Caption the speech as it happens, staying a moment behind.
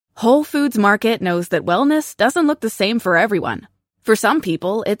Whole Foods Market knows that wellness doesn't look the same for everyone. For some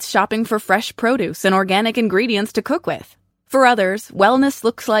people, it's shopping for fresh produce and organic ingredients to cook with. For others, wellness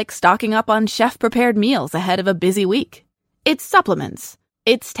looks like stocking up on chef-prepared meals ahead of a busy week. It's supplements.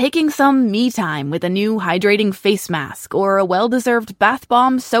 It's taking some me time with a new hydrating face mask or a well-deserved bath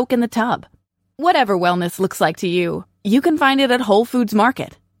bomb soak in the tub. Whatever wellness looks like to you, you can find it at Whole Foods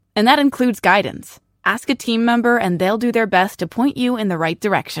Market. And that includes guidance. Ask a team member and they'll do their best to point you in the right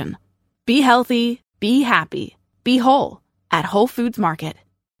direction. Be healthy, be happy, be whole at Whole Foods Market.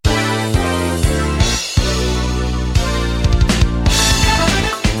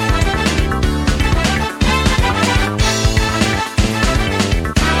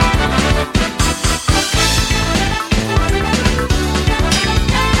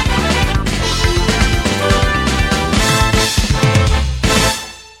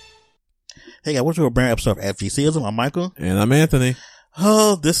 Hey guys, welcome to a brand new episode of FGCism. I'm Michael. And I'm Anthony.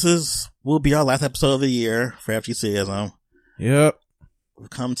 Oh, will be our last episode of the year for FGCism. Yep. We've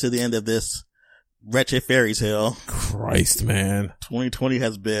come to the end of this wretched fairy tale. Christ, man. 2020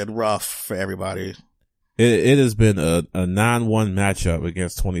 has been rough for everybody. It has been a 9-1 matchup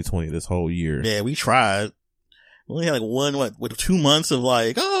against 2020 this whole year. Yeah, we tried. We only had like 2 months of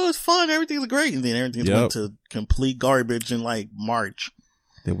like, oh, it's fun, everything's great, and then everything's went to complete garbage in like March.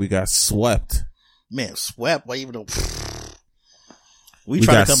 Then we got swept. Man, swept. Why even though we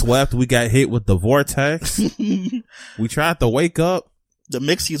got swept. We got hit with the vortex. We tried to wake up. The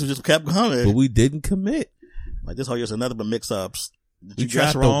mix-ups just kept coming, but we didn't commit. Like this whole year's another but mix-ups. We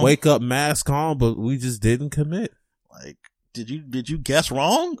tried to wake up mask on, but we just didn't commit. Like, did you guess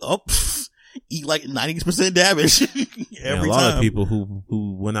wrong? Oh, eat like 90% damage every time. A lot of people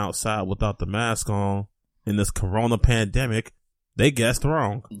who went outside without the mask on in this corona pandemic, they guessed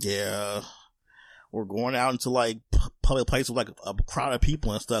wrong. Yeah. We're going out into like public places with like a crowd of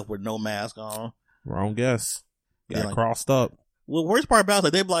people and stuff with no mask on. Wrong guess. Got like, crossed up. Well, worst part about it,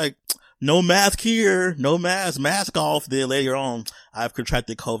 like, they're like, no mask here, no mask off. Then later on, I've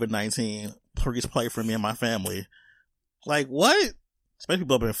contracted COVID-19. Please play for me and my family. Like, what? Especially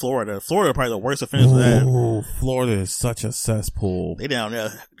people up in Florida. Florida probably the worst offense of that. Florida is such a cesspool. They down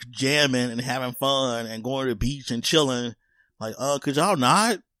there jamming and having fun and going to the beach and chilling. Like, could y'all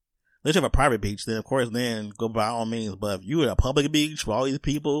not? Let's have a private beach, then of course, then go by all means. But if you at a public beach with all these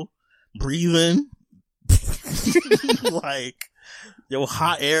people breathing, like your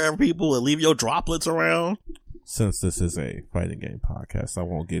hot air people and leave your droplets around. Since this is a fighting game podcast, I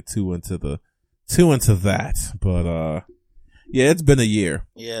won't get too into that. But yeah, it's been a year.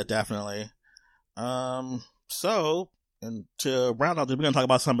 Yeah, definitely. So, and to round out, we're gonna talk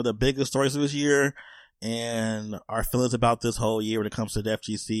about some of the biggest stories of this year and our feelings about this whole year when it comes to the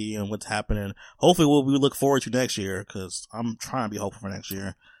FGC and what's happening. Hopefully we look forward to next year, because I'm trying to be hopeful for next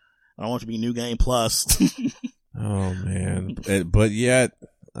year. I don't want it to be New Game Plus. Oh man. But yet,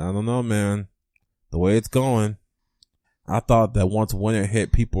 I don't know, man. The way it's going, I thought that once winter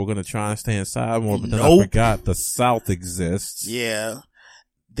hit, people were going to try and stay inside more, but then I forgot the South exists. Yeah.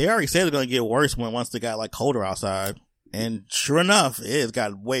 They already said it's going to get worse once they got like colder outside. And sure enough, it has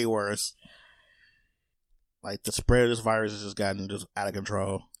gotten way worse. Like, the spread of this virus has just gotten just out of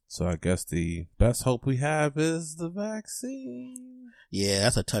control. So I guess the best hope we have is the vaccine. Yeah,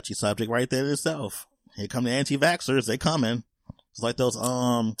 that's a touchy subject right there in itself. Here come the anti-vaxxers. They coming. It's like those,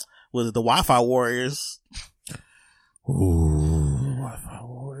 was it the Wi-Fi warriors? Ooh, Wi-Fi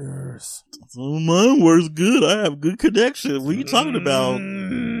warriors. Oh, mine works good. I have good connection. What are you talking about?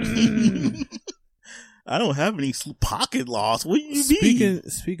 I don't have any pocket loss. What do you mean?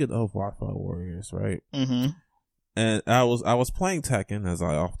 Speaking of Wi-Fi warriors, right? Mm-hmm. And I was playing Tekken, as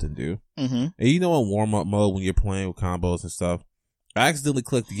I often do. Mm-hmm. And you know, in warm-up mode, when you're playing with combos and stuff, I accidentally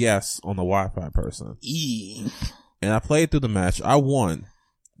clicked yes on the Wi-Fi person. And I played through the match. I won.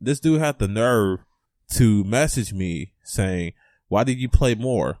 This dude had the nerve to message me saying, "Why did you play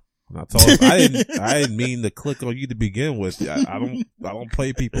more?" And I told him I didn't mean to click on you to begin with. I don't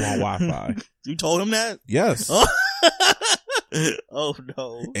play people on Wi-Fi. You told him that? Yes. Oh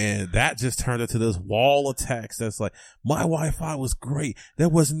no. And that just turned into this wall of text that's like, my Wi-Fi was great. There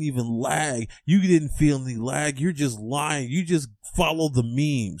wasn't even lag. You didn't feel any lag. You're just lying. You just follow the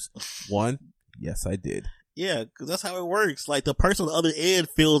memes. One, yes, I did. Yeah, because that's how it works. Like, the person on the other end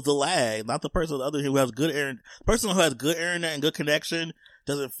feels the lag, not the person on the other end who has good internet. The person who has good internet and good connection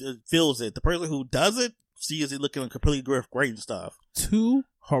feels it. The person who doesn't sees it looking completely great and stuff. Two,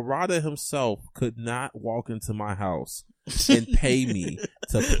 Harada himself could not walk into my house and pay me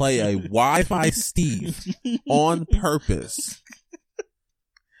to play a Wi-Fi Steve on purpose. I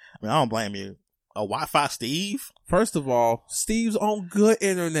mean, I don't blame you. A Wi-Fi Steve? First of all, Steve's on good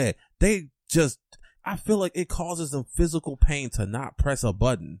internet. I feel like it causes them physical pain to not press a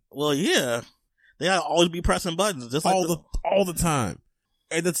button. Well, yeah. They gotta always be pressing buttons. Just like all the time.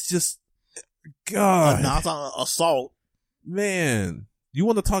 And it's just, God. Now it's on assault. Man, you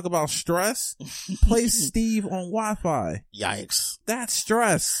want to talk about stress? Play Steve on Wi-Fi. Yikes. That's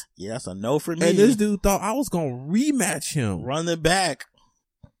stress. Yeah, that's a no for me. And this dude thought I was going to rematch him. Run it back.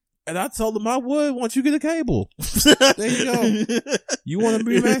 And I told him I would once you get a cable. There you go. You want to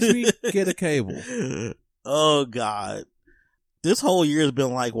rematch me? Get a cable. Oh, God. This whole year has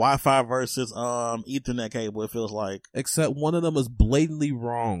been like Wi-Fi versus Ethernet cable, it feels like. Except one of them is blatantly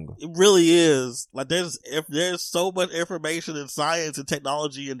wrong. It really is. Like there's so much information in science and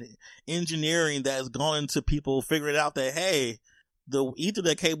technology and engineering that has gone into people figuring out that, hey, the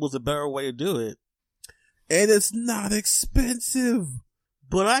Ethernet cable is a better way to do it. And it's not expensive.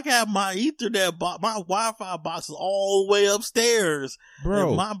 But I got my Ethernet my Wi-Fi box is all the way upstairs. Bro.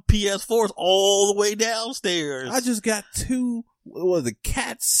 And my PS4 is all the way downstairs. I just got two,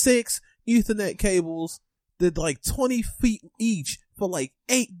 Cat 6 Ethernet cables that like 20 feet each for like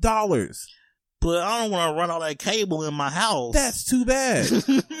 $8. But I don't want to run all that cable in my house. That's too bad.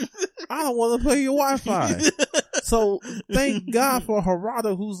 I don't want to pay your Wi-Fi. So thank God for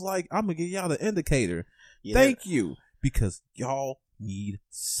Harada, who's like, I'm going to give y'all the indicator. Yeah. Thank you. Because y'all need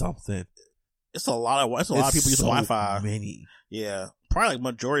something. It's a lot of people using Wi-Fi. Many. Yeah. Probably like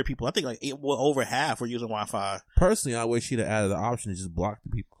majority of people. I think like over half were using Wi-Fi. Personally, I wish she'd have added the option to just block the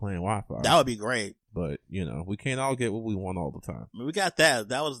people playing Wi-Fi. That would be great. But, we can't all get what we want all the time. I mean, we got that.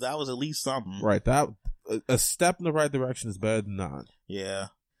 That was at least something. Right. That a step in the right direction is better than none. Yeah.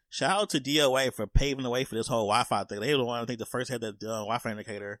 Shout out to DOA for paving the way for this whole Wi-Fi thing. They were the one I think the first had that Wi-Fi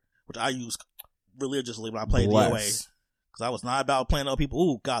indicator, which I use religiously when I play DOA. Because I was not about playing other people.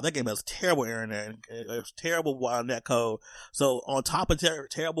 Ooh, God, that game has terrible internet. It was terrible net code. So on top of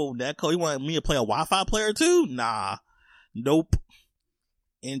terrible net code, you want me to play a Wi-Fi player too? Nah. Nope.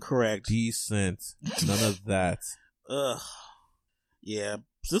 Incorrect. Decent. None of that. Ugh. Yeah.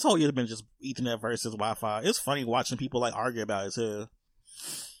 So this whole year has been just Ethernet versus Wi-Fi. It's funny watching people like argue about it too.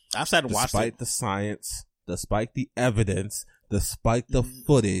 I've sat and watched it. Despite the science, despite the evidence, despite the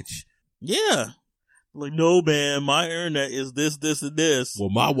footage. Yeah. Like, no, man, my internet is this, and this. Well,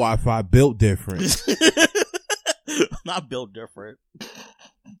 my Wi-Fi built different. Not built different.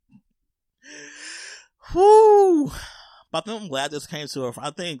 Whoo! But I'm glad this came to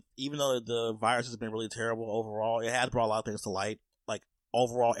I think even though the virus has been really terrible overall, it has brought a lot of things to light, like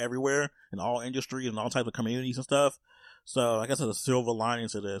overall everywhere in all industries and all types of communities and stuff. So I guess there's a silver lining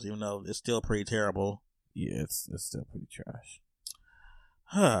to this, even though it's still pretty terrible. Yeah, it's still pretty trash.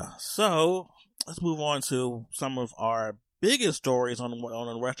 So let's move on to some of our biggest stories on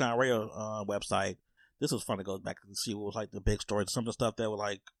the Restaurant Radio website. This was fun to go back and see what was like the big stories, some of the stuff that were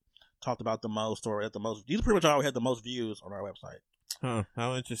like talked about the most or at the most. These pretty much all had the most views on our website. Huh?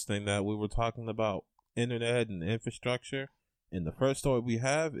 How interesting that we were talking about internet and infrastructure. And the first story we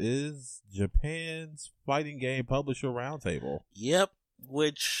have is Japan's fighting game publisher roundtable. Yep,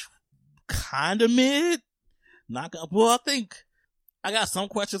 which kind of mid. Not gonna. Well, I think I got some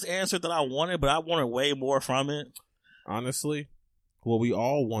questions answered that I wanted, but I wanted way more from it. Honestly, what we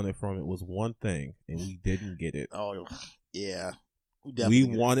all wanted from it was one thing, and we didn't get it. Oh, yeah. We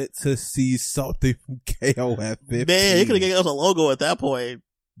wanted to see something from KOF 15. Man, you could have gave us a logo at that point.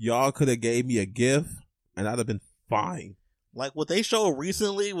 Y'all could have gave me a gift, and I'd have been fine. Like what they showed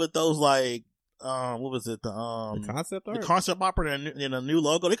recently with those like, what was it? The concept art? The concept art in a new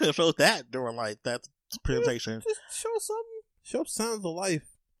logo. They could have showed that during like that presentation. Just show something. Show signs of life.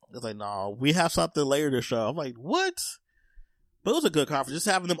 It's like, no, we have something later to show. I'm like, what? But it was a good conference.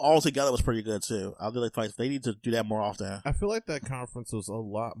 Just having them all together was pretty good too. I really like they need to do that more often. I feel like that conference was a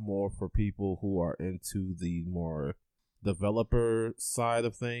lot more for people who are into the more developer side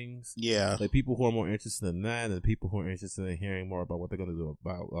of things. Yeah. Like people who are more interested in that and people who are interested in hearing more about what they're going to do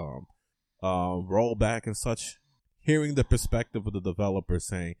about rollback and such. Hearing the perspective of the developer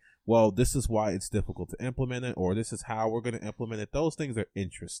saying, well, this is why it's difficult to implement it, or this is how we're going to implement it. Those things are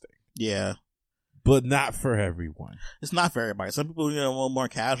interesting. Yeah. But not for everyone. It's not for everybody. Some people, a little more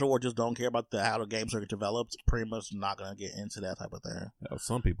casual or just don't care about how the games are developed. Pretty much not going to get into that type of thing.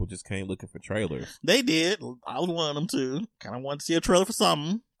 Some people just came looking for trailers. They did. I was one of them too. Kind of wanted to see a trailer for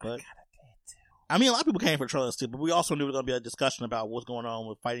something. But I mean, a lot of people came for trailers too. But we also knew there was going to be a discussion about what's going on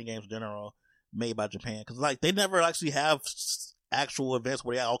with fighting games in general made by Japan. Because like they never actually have actual events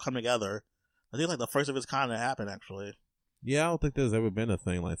where they all come together. I think like the first of its kind that happened actually. Yeah, I don't think there's ever been a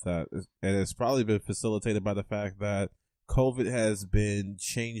thing like that. And it's probably been facilitated by the fact that COVID has been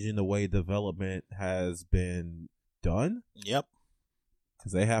changing the way development has been done. Yep.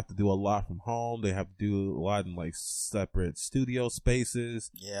 Because they have to do a lot from home. They have to do a lot in like separate studio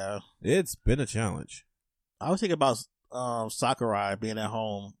spaces. Yeah. It's been a challenge. I was thinking about Sakurai being at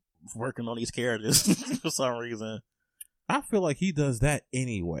home working on these characters for some reason. I feel like he does that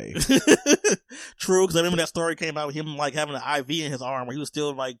anyway. True, because I remember that story came out with him like having an IV in his arm where he was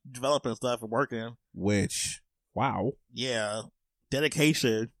still like developing stuff and working. Which, wow. Yeah.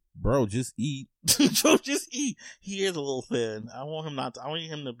 Dedication. Bro, just eat. Joe, just eat. He is a little thin. I want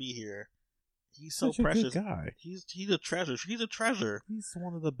him to be here. He's so Such precious. A good guy. He's a treasure. He's a treasure. He's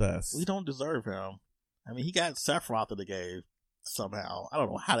one of the best. We don't deserve him. I mean, he got Sephiroth in the game somehow. I don't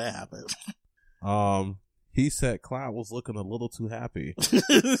know how that happened. He said Cloud was looking a little too happy.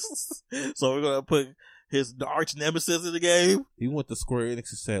 So we're gonna put his arch nemesis in the game. He went to Square Enix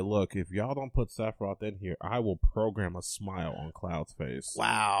and said, "Look, if y'all don't put Sephiroth in here, I will program a smile on Cloud's face."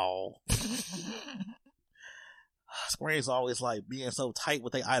 Wow. Square Enix always like being so tight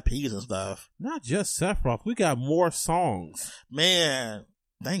with their IPs and stuff. Not just Sephiroth, we got more songs. Man,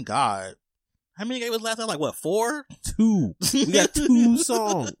 thank God. How many games was last time? Like what, 4? 2. We got 2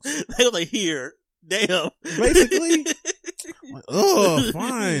 songs. They were like, here. Damn. Basically. Like, oh,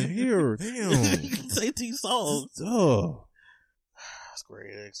 fine. Here. Damn. It's 18 songs. Oh. Square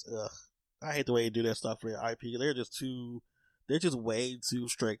Enix. Ugh. I hate the way they do that stuff for their IP. They're just way too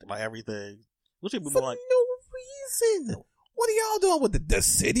strict about everything. Which people for like, no reason. What are y'all doing with the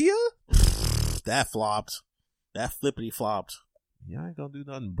Dissidia? That flopped. That flippity flopped. Y'all ain't gonna do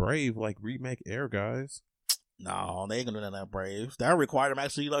nothing brave like remake Air Guys. No, they ain't gonna do nothing that brave. That required them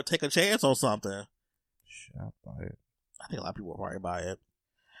actually take a chance on something. Shot by it. I think a lot of people will probably buy it.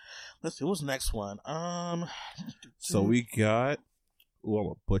 Let's see, what's the next one? So we got, I'm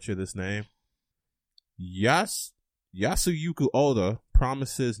gonna butcher this name. Yasuyuki Oda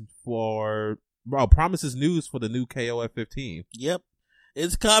promises news for the new KOF 15. Yep.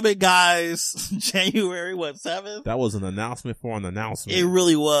 It's coming, guys. January 7th? That was an announcement for an announcement. It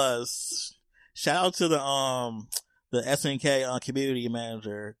really was. Shout out to the SNK community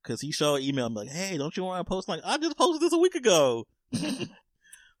manager, because he showed email me like, hey, don't you want to post? Like, I just posted this a week ago. Like,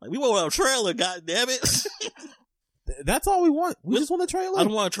 we want a trailer, god damn it. That's all we want. We just want a trailer. I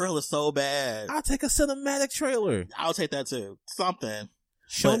don't want a trailer so bad. I'll take a cinematic trailer. I'll take that too. Something.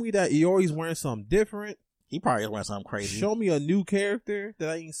 Show me that Iori's wearing something different. He probably is wearing something crazy. Show me a new character that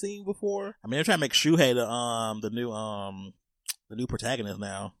I ain't seen before. I mean, they're trying to make Shuhei the new protagonist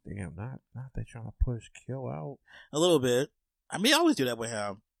now. Damn, not they trying to push Kill out a little bit. I mean, I always do that with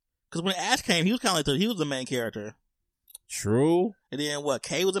him. Because when Ash came, he was kind of like he was the main character. True. And then what?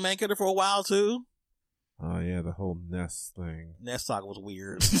 Kay was the main character for a while too. Oh yeah, the whole Nest thing. Nest saga was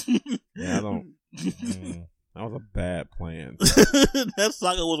weird. Yeah, I don't. That was a bad plan. That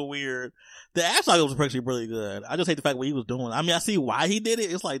saga was weird. The Ash saga was actually really good. I just hate the fact what he was doing. I mean, I see why he did it.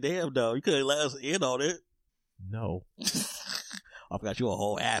 It's like, damn, though, you could have let us in on it. No. I forgot you a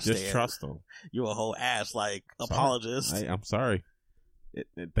whole Ash. Just trust him. You a whole Ash apologist. I'm sorry.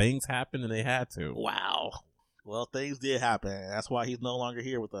 Things happened and they had to. Wow. Well, things did happen. That's why he's no longer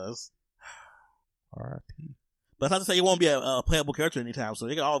here with us. R.I.P. But it's not to say he won't be a playable character anytime, so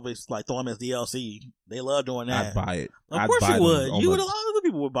they can always throw him as DLC. They love doing that. I'd buy it. Of course you would. You and a lot of other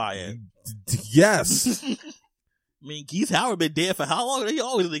people would buy it. Yes. I mean, Geese Howard been dead for how long? He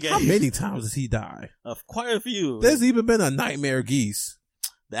always in the game. How many times does he die? Quite a few. There's even been a Nightmare Geese.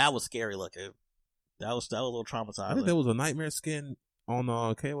 That was scary looking. That was a little traumatizing. I think there was a Nightmare skin on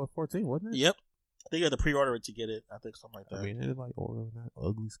KOF 14, wasn't it? Yep. I think you had to pre-order it to get it. I think something like that. I mean, they like ordering that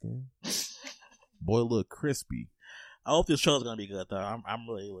ugly skin. Boy, look crispy. I hope this show's gonna be good though. I'm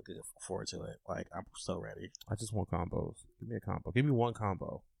really looking forward to it. Like, I'm so ready. I just want combos. Give me a combo. Give me one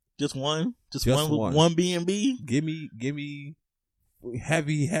combo. Just one? Just one. One B&B? Give me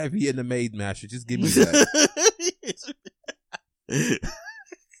heavy in the maid masher. Just give me that.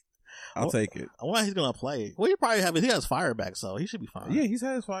 I'll take it. I wonder how he's gonna play. Well, he has fire back, so he should be fine. Yeah, he's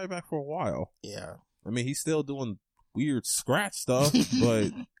had his fire back for a while. Yeah. I mean, he's still doing weird scratch stuff,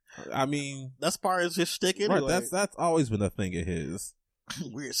 but I mean, that's part of his shtick anyway. Right, that's always been a thing of his.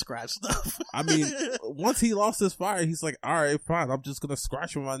 Weird scratch stuff. I mean, once he lost his fire, he's like, all right, fine, I'm just gonna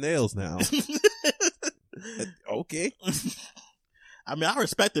scratch with my nails now. Okay. I mean, I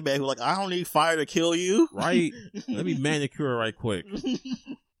respect the man who's like, I don't need fire to kill you. Right. Let me manicure right quick.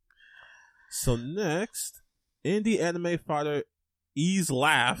 So next, indie anime fighter Ease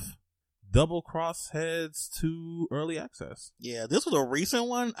Laugh double cross heads to early access. Yeah, this was a recent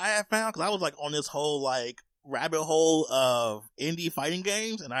one I had found because I was like on this whole like rabbit hole of indie fighting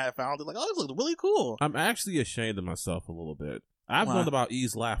games, and I found it like, oh, this looks really cool. I'm actually ashamed of myself a little bit. I've known about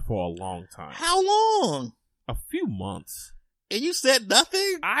Ys Laugh for a long time. How long? A few months. And you said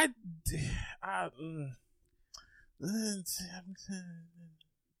nothing?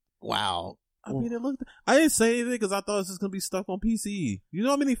 Wow. I mean, I didn't say anything because I thought it was just going to be stuck on PC. You know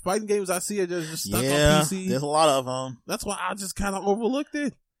how many fighting games I see are just stuck on PC? There's a lot of them. That's why I just kind of overlooked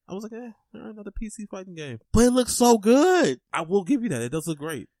it. I was like, another PC fighting game. But it looks so good. I will give you that. It does look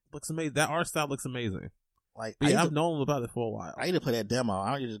great. Looks amazing. That art style looks amazing. Like, I've known about it for a while. I need to play that demo.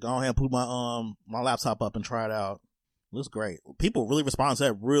 I need to just go ahead and put my laptop up and try it out. It looks great. People really respond to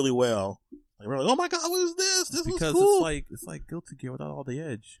that really well. Like, really, oh my god, what is this? This looks cool. Because it's like Guilty Gear without all the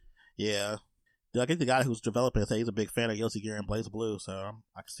edge. Yeah. I think the guy who's developing it said he's a big fan of Guilty Gear and BlazBlue, so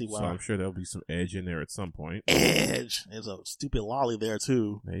I can see why. So I'm sure there'll be some edge in there at some point. Edge! There's a stupid lolly there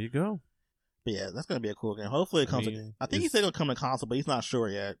too. There you go. But yeah, that's gonna be a cool game. Hopefully it comes. I think he said it'll come to console, but he's not sure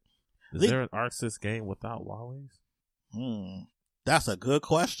yet. Is there an ArcSys game without lollies? That's a good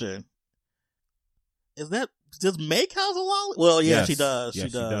question. Does Make have a lolly? Well, yeah, yes. She does. Yes,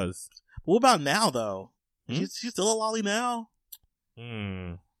 she does. What about now though? She's still a lolly now?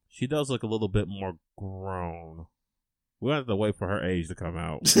 She does look a little bit more grown. We'll have to wait for her age to come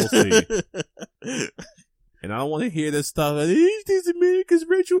out. We'll see. And I don't want to hear this stuff. These Americans,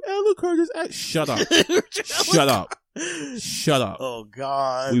 Rachel Alucard is shut up. Shut up. Shut up. Oh,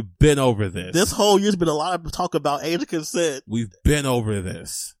 God. We've been over this. This whole year's been a lot of talk about age consent. We've been over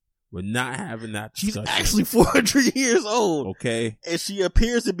this. We're not having that discussion. She's actually 400 years old. Okay. And she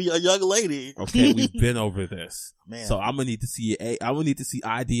appears to be a young lady. Okay, we've been over this. Man. So I'm gonna need to see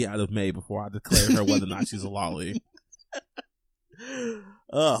ID out of May before I declare her whether or not she's a lolly.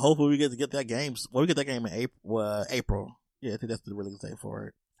 Hopefully we get that game. Well, we get that game in April. Yeah, I think that's the release date for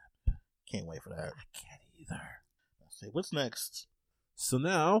it. Can't wait for that. I can't either. Let's see, what's next? So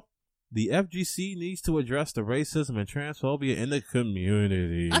now, the FGC needs to address the racism and transphobia in the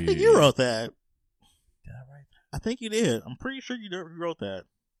community. I think you wrote that. Did I write that? I think you did. I'm pretty sure you wrote that.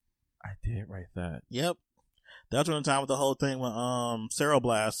 I did write that. Yep. That was around the time with the whole thing with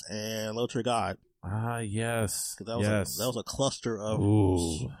Ceroblast and Lotri God. Ah, yes. That was a cluster of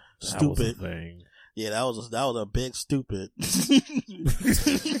stupid. That was a thing. Yeah, that was a big stupid.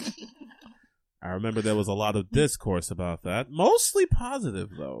 I remember there was a lot of discourse about that. Mostly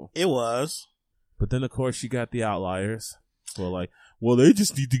positive, though. It was. But then, of course, you got the outliers who are like, well, they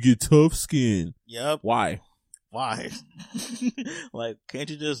just need to get tough skin. Yep. Why? Like, can't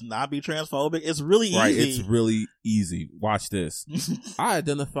you just not be transphobic? It's really easy. Right, it's really easy. Watch this. I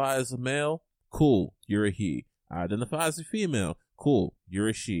identify as a male. Cool. You're a he. I identify as a female. Cool. You're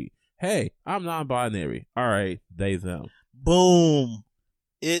a she. Hey, I'm non-binary. All right. They, them. Boom.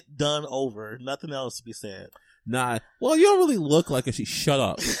 It done over. Nothing else to be said. Nah. Well, you don't really look like a she. Shut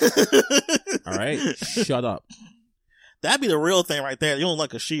up. All right? Shut up. That'd be the real thing right there. You don't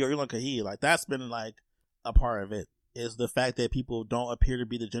look a she or you look a he. Like, that's been like a part of it. Is the fact that people don't appear to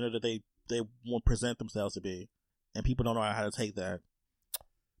be the gender that they won't present themselves to be. And people don't know how to take that.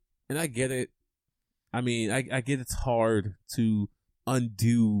 And I get it. I mean, I get it's hard to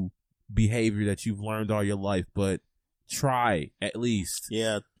undo behavior that you've learned all your life, but try at least.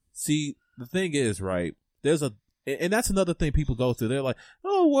 Yeah. See, the thing is, right, and that's another thing people go through. They're like,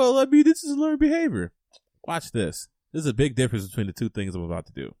 oh, well, I mean, this is learned behavior. Watch this. There's a big difference between the two things I'm about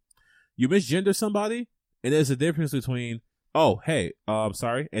to do. You misgender somebody, and there's a difference between, oh, hey, I'm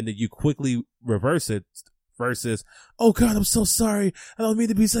sorry, and then you quickly reverse it versus, oh God, I'm so sorry. I don't mean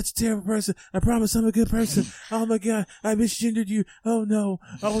to be such a terrible person. I promise I'm a good person. Oh my God, I misgendered you. Oh no.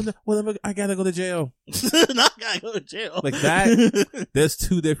 Oh no. Well, I gotta go to jail. I gotta go to jail. Like that, there's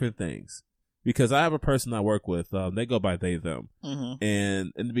two different things. Because I have a person I work with, they go by they, them. Mm-hmm.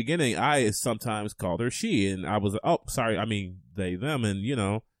 And in the beginning, I sometimes called her she, and I was, oh, sorry, I mean they, them, and you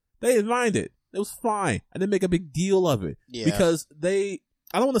know, they didn't mind it. It was fine. I didn't make a big deal of it. Yeah. Because I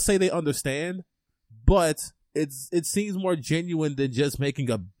don't want to say they understand, but it seems more genuine than just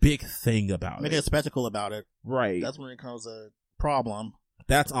making a big thing about it. Making a spectacle about it. Right. That's when it becomes a problem.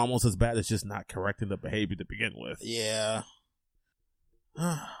 That's almost as bad as just not correcting the behavior to begin with. Yeah.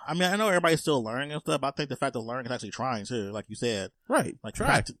 I mean, I know everybody's still learning and stuff, but I think the fact of learning is actually trying too, like you said. Right. Like,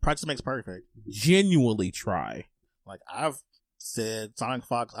 try. Practice makes perfect. Genuinely try. Like, I've said Sonic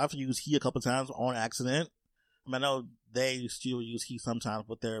Fox, I've used he a couple times on accident. I mean, I know they still use he sometimes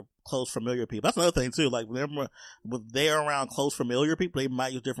with their close familiar people. That's another thing too. Like, whenever they're around close familiar people, they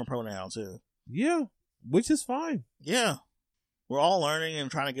might use different pronouns too. Yeah. Which is fine. Yeah. We're all learning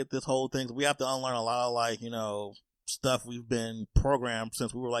and trying to get this whole thing. We have to unlearn a lot of, like, you know, stuff we've been programmed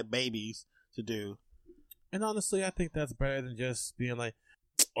since we were like babies to do. And honestly, I think that's better than just being like,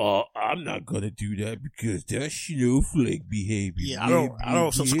 "Oh, I'm not gonna do that because that's snowflake behavior." Yeah, I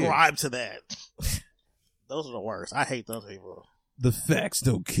don't subscribe to that. Those are the worst. I hate those people. The facts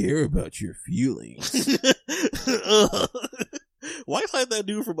don't care about your feelings. Why is like that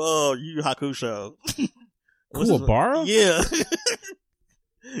dude from Yu Yu Hakusho? Kuwabara? Yeah.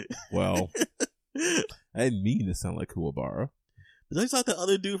 Well, I didn't mean to sound like Kuwabara. But he's like the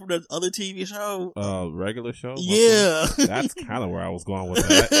other dude from the other TV show. Regular show? Yeah. That's kind of where I was going with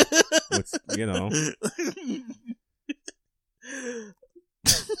that. Which, you know.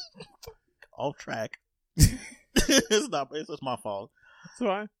 Off track. It's just my fault. It's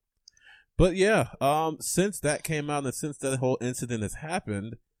alright. But yeah, since that came out and since that whole incident has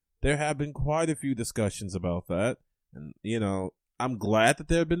happened, there have been quite a few discussions about that. And, you know, I'm glad that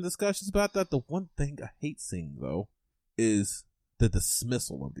there have been discussions about that. The one thing I hate seeing, though, is the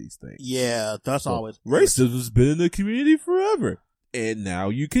dismissal of these things. Yeah, that's always... Racism has been in the community forever, and now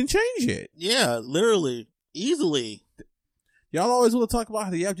you can change it. Yeah, literally. Easily. Y'all always want to talk about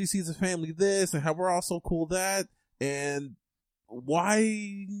how the FGC is a family this, and how we're all so cool that, and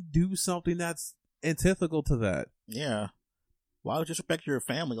why do something that's antithetical to that? Yeah. Why would you respect your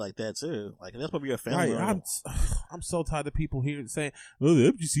family like that, too? Like, that's probably your family. Right, I'm so tired of people here saying, "Oh,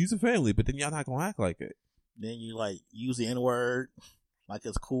 the FGC is a family," but then y'all not gonna act like it. Then you, like, use the N-word like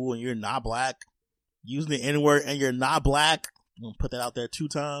it's cool and you're not black. Using the N-word and you're not black. I'm gonna put that out there 2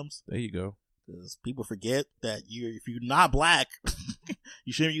 times. There you go. Because people forget that if you're not black,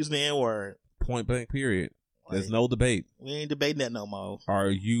 you shouldn't be using the N-word. Point blank, period. Like, there's no debate. We ain't debating that no more. Are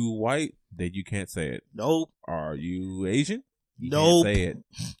you white? Then you can't say it. Nope. Are you Asian? You nope. Can't say it.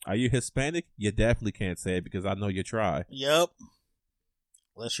 Are you Hispanic? You definitely can't say it because I know you try. Yep.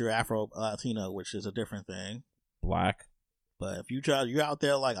 Unless you're Afro-Latino, which is a different thing. Black. But if you're out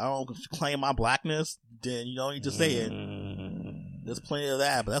there like, I don't claim my blackness, then you don't need to say it. There's plenty of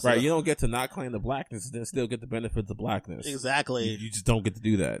that. But that's right. You don't get to not claim the blackness and then still get the benefits of blackness. Exactly. You just don't get to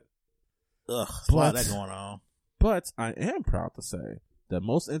do that. Ugh, there's a lot of that going on. But I am proud to say that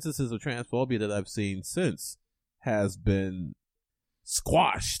most instances of transphobia that I've seen since has been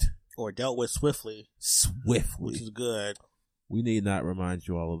squashed. Or dealt with swiftly. Which is good. We need not remind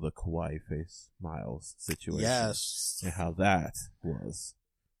you all of the Kawaii Face Miles situation. Yes. And how that was.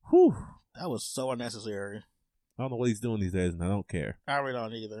 Whew. That was so unnecessary. I don't know what he's doing these days, and I don't care. I really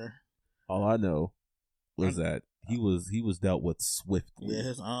don't either. All I know was that he was dealt with swiftly. Yeah,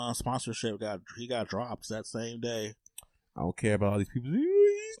 his sponsorship got dropped that same day. I don't care about all these people.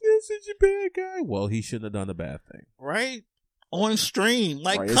 He's not such a bad guy. Well, he shouldn't have done a bad thing. Right? On stream.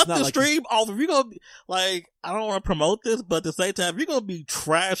 Like, right. Cut the stream off. If you're going to be, like, I don't want to promote this, but at the same time, if you're going to be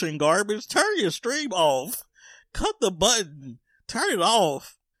trash and garbage, turn your stream off. Cut the button. Turn it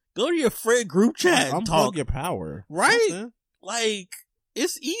off. Go to your friend group chat and talk. Unplug your power. Right? Something. Like,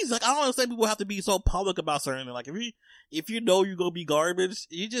 it's easy. Like, I don't understand people have to be so public about certain things. Like, if you know you're going to be garbage,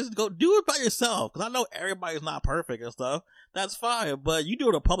 you just go do it by yourself. Cause I know everybody's not perfect and stuff. That's fine. But you do it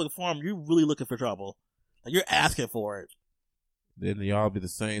in a public forum, you're really looking for trouble. Like, you're asking for it. Then y'all be the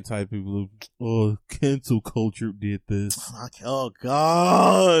same type of people who, cancel culture did this. Oh,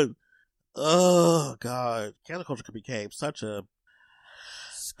 God. Oh, God. Cancel culture became such a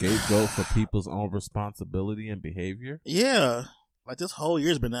scapegoat for people's own responsibility and behavior. Yeah. Like, this whole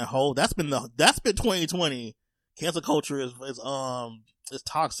year's been that's been 2020. Cancel culture is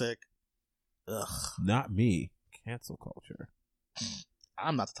toxic. Ugh. Not me. Cancel culture.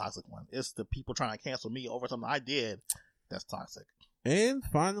 I'm not the toxic one. It's the people trying to cancel me over something I did. That's toxic. And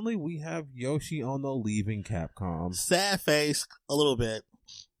finally, we have Yoshi Ono leaving Capcom. Sad face, a little bit.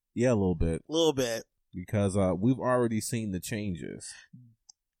 Yeah, a little bit. A little bit. Because we've already seen the changes.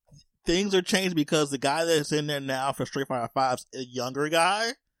 Things are changed because the guy that's in there now for Street Fighter 5's a younger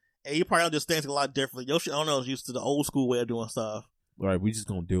guy. And he probably understands it a lot differently. Yoshi Ono is used to the old school way of doing stuff. Right, we just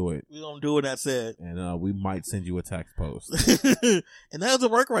gonna do it. We gonna do it, that's it. And we might send you a text post. And that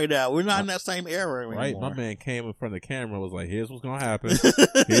doesn't work right now. We're not in that same era anymore. Right, my man came in front of the camera and was like, here's what's gonna happen.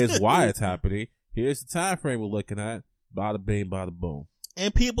 Here's why it's happening. Here's the time frame we're looking at. Bada bing, bada boom.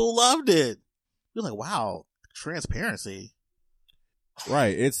 And people loved it. You're like, wow, transparency.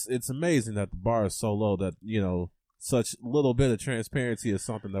 Right, it's amazing that the bar is so low that, you know, such little bit of transparency is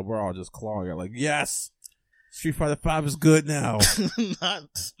something that we're all just clawing at. Like, yes! Street Fighter 5 is good now.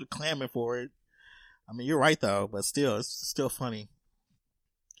 Not clamoring for it. I mean, you're right though, but still, it's still funny.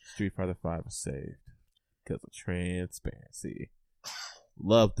 Street Fighter 5 is saved because of transparency.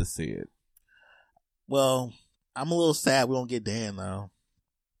 Love to see it. Well, I'm a little sad we don't get Dan though.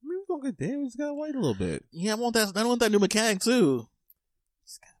 I mean, we don't get Dan. We just gotta wait a little bit. Yeah, I want that new mechanic too.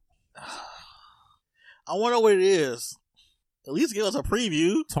 I wonder what it is. At least give us a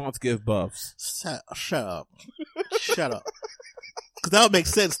preview. Taunts give buffs. Shut up. Shut up. Because that would make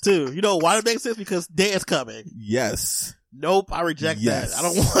sense too. You know why it makes sense? Because Dan's coming. Yes. Nope, I reject that. I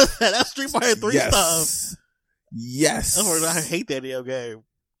don't want that. That's Street Fighter 3 stuff. Yes. I hate that damn game.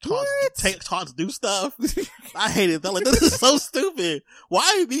 Taunts do stuff. I hate it. I'm like, this is so stupid.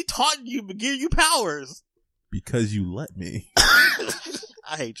 Why are me taunting you but giving you powers? Because you let me.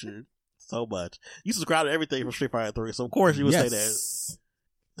 I hate you so much. You subscribe to everything from Street Fighter 3, so of course you would say that.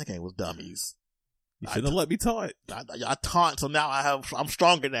 That game was dummies. You shouldn't have let me taunt. I taunt, so now I'm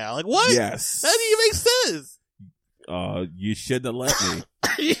stronger now. Like, what? Yes. That doesn't even make sense. You shouldn't have let me.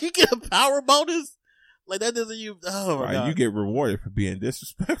 You get a power bonus? Like, that doesn't you. Oh, my God. You get rewarded for being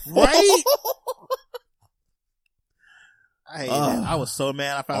disrespectful. Right? I hate it. I was so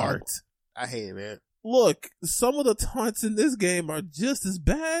mad. I found art. I hate it, man. Look, some of the taunts in this game are just as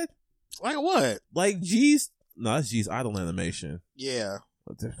bad. Like what? Like G's. No, that's G's idle animation. Yeah.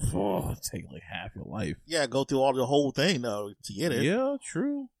 Take like half your life. Yeah, go through the whole thing though to get it. Yeah,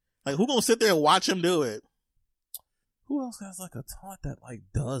 true. Like, who gonna sit there and watch him do it? Who else has like a taunt that like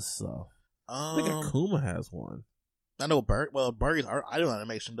does stuff? I think Akuma has one. I know Burger's idle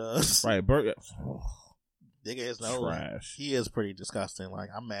animation does. Right, Burger. Digga his nose. Trash. He is pretty disgusting. Like,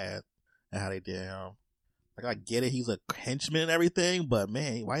 I'm mad at how they did him. Like, I get it, he's a henchman and everything, but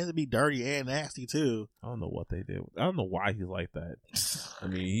man, why does it be dirty and nasty too? I don't know what they did. I don't know why he's like that. I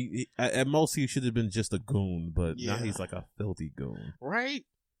mean, he at most he should have been just a goon, but now he's like a filthy goon. Right?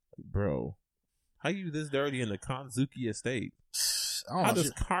 Like, bro, how you this dirty in the Kanzuki estate? How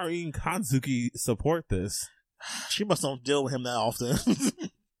does Karin Kanzuki support this? She must don't deal with him that often.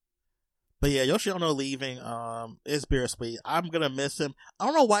 But yeah, Yoshinono leaving is bittersweet. I'm gonna miss him. I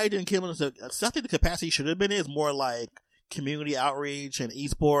don't know why he didn't kill him. I think the capacity should have been is more like community outreach and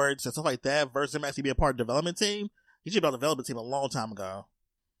esports and stuff like that versus him actually being part of the development team. He should be on the development team a long time ago.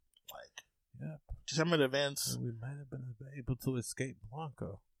 Like, yeah, just some of the events. We might have been able to escape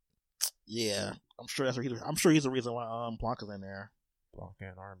Blanca. Yeah, I'm sure that's where I'm sure he's the reason why Blanca's in there. Blanca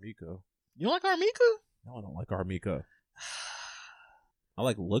and Armika. You don't like Armika? No, I don't like Armika. I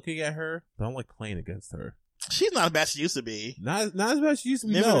like looking at her, but I don't like playing against her. She's not as bad as she used to be. Not as bad as she used to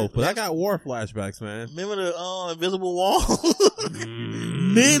be, no. But I got war flashbacks, man. Remember the invisible wall?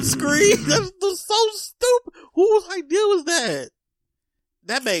 Mid-screen? That's so stupid. Whose idea was that?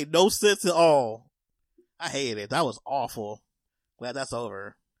 That made no sense at all. I hated it. That was awful. Glad that's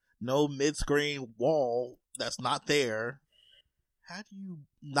over. No mid-screen wall that's not there. How do you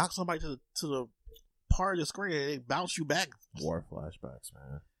knock somebody to the part of the screen and it bounce you back? War flashbacks,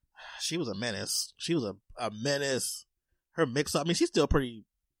 man. She was a menace. She was a menace. Her mix-up, I mean, she's still pretty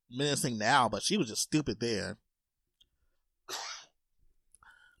menacing now, but she was just stupid then.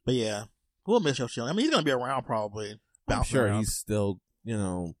 But yeah, we'll miss Yoshino. I mean, he's going to be around probably. I'm sure around. He's still,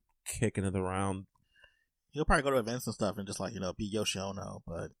 kicking it around. He'll probably go to events and stuff and just be Yoshino,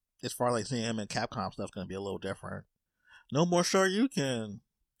 but as far as like seeing him in Capcom stuff, it's going to be a little different. No more Shoryuken.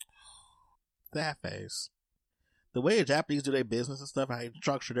 That face. The way the Japanese do their business and stuff, how they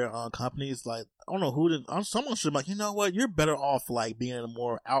structure their companies, like, I don't know someone should be like, you know what, you're better off like being in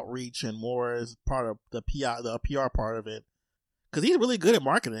more outreach and more as part of the PR part of it. Cause he's really good at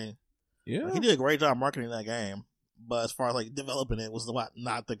marketing. Yeah. Like, he did a great job marketing that game. But as far as like developing it was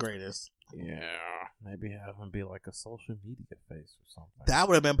not the greatest. Yeah. Maybe have him be like a social media face or something. That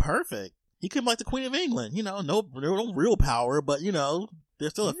would have been perfect. He could be like the Queen of England, no real power, but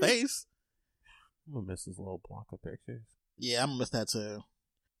there's still a face. I'm gonna miss his little Blanca pictures. Yeah, I'm gonna miss that too.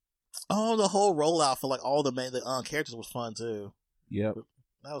 Oh, the whole rollout for like all the main characters was fun too. Yep.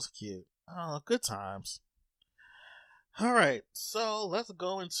 That was cute. Oh, good times. Alright, so let's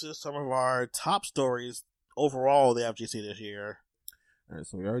go into some of our top stories overall of the FGC this year. Alright,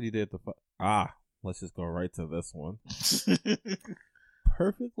 so we already did let's just go right to this one.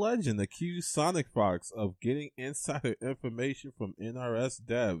 Perfect Legend accused Sonic Fox of getting insider information from NRS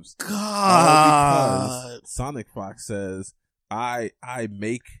devs. God, because Sonic Fox says, "I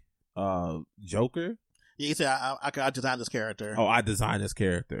make Joker." Yeah, he said, "I designed this character." Oh, I designed this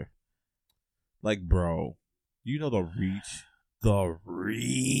character. Like, bro, the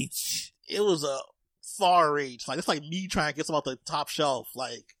reach. It was a far reach. Like, it's like me trying to get some off the top shelf.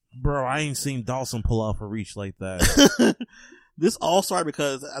 Like, bro, I ain't seen Dawson pull off a reach like that. This all started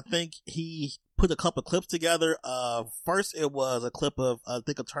because I think he put a couple of clips together. First it was a clip of, I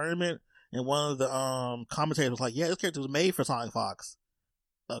think, a tournament, and one of the commentators was like, yeah, this character was made for Sonic Fox.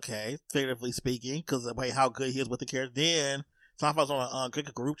 Okay, figuratively speaking, because of the way how good he is with the character. Then Sonic Fox was on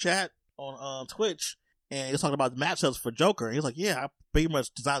a group chat on Twitch, and he was talking about the matchups for Joker. And he was like, yeah, I pretty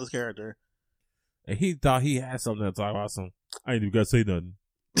much designed this character. And he thought he had something to talk about. I ain't even got to say nothing.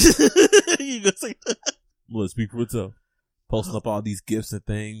 You gonna say that? Let's speak for itself. Posting up all these gifts and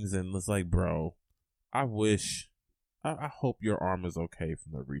things, and it's like, bro, I hope your arm is okay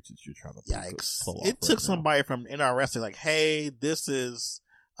from the reaches you're trying to pull off. It took somebody from NRS to like, hey, this is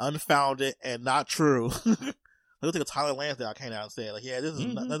unfounded and not true. Look at Tyler Lansdale came out and said, like, yeah, this is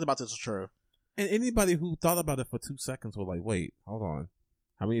nothing about this is true. And anybody who thought about it for 2 seconds was like, wait, hold on.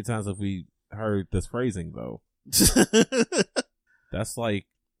 How many times have we heard this phrasing, though? That's like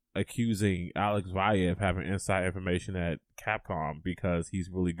accusing Alex Valle of having inside information at Capcom because he's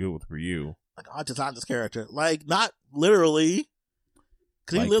really good with Ryu. Like, I designed this character. Like, not literally.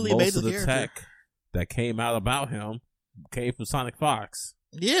 Because like, he literally made the character. Tech that came out about him came from Sonic Fox.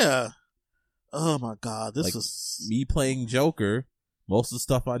 Yeah. Oh my god, this is me playing Joker. Most of the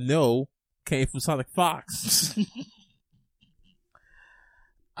stuff I know came from Sonic Fox.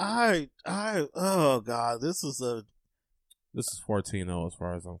 Oh god, this is 14-0 as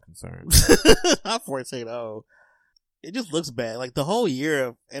far as I'm concerned. Not 14-0. It just looks bad. Like the whole year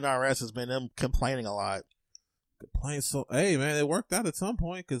of NRS has been them complaining a lot. Hey man, it worked out at some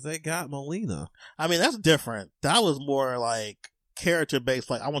point because they got Molina. I mean, that's different. That was more like character based,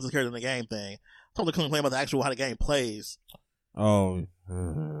 like I want this character in the game thing. I'm totally complaining about the actual how the game plays. Oh,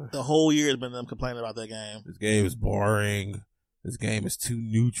 the whole year has been them complaining about that game. This game is boring. This game is too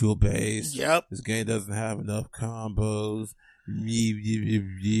neutral based. Yep. This game doesn't have enough combos.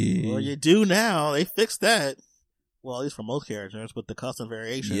 Well, you do now. They fixed that. Well, at least for most characters, with the custom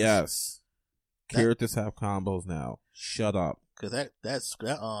variations. Yes. Characters have combos now. Shut up. Because that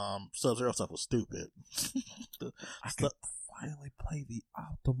Sub-Zero stuff was stupid. I can finally play the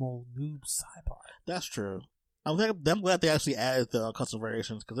optimal noob Cybot. That's true. I'm glad they actually added the custom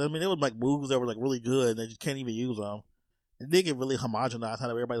variations. Because, I mean, it was like moves that were like really good and they just can't even use them. It did get really homogenized how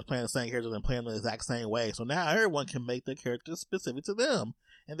everybody's playing the same characters and playing the exact same way. So now everyone can make their characters specific to them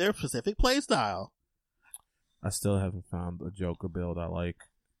and their specific playstyle. I still haven't found a Joker build I like.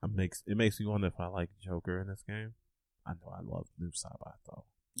 It makes me wonder if I like Joker in this game. I know I love Noob Saibot though.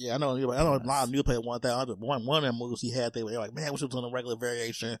 Yeah, I know a lot of new players want that. One of them moves he had, they were like, man, we should have done a regular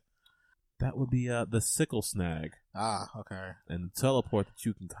variation. That would be the Sickle Snag. Ah, okay. And the teleport that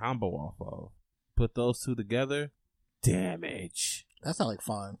you can combo off of. Put those two together. Damage. That sounds like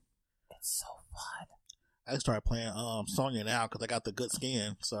fun. It's so fun. I started playing Sonya now because I got the good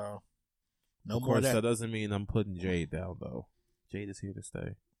skin, so no of more of course, that. that doesn't mean I'm putting Jade down though. Jade is here to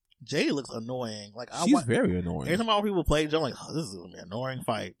stay. Jade looks annoying. Like she's very annoying. Every time all people play, I'm like, oh, this is gonna be an annoying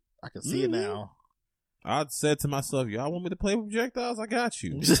fight. I can see it now. I said to myself, y'all want me to play with projectiles? I got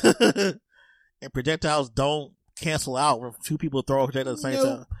you. And projectiles don't cancel out when two people throw a projectile at the same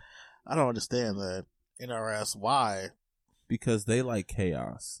time. I don't understand that. NRS, why? Because they like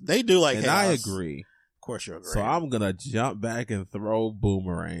chaos. They do like chaos. And I agree. Of course you agree. So I'm going to jump back and throw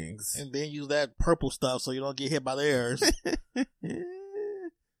boomerangs. And then use that purple stuff so you don't get hit by theirs.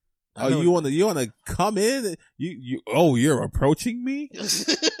 Oh, you want to come in? You're approaching me?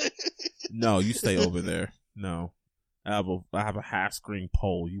 No, you stay over there. No. I have a half screen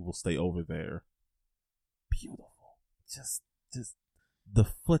pole. You will stay over there. Beautiful. Just the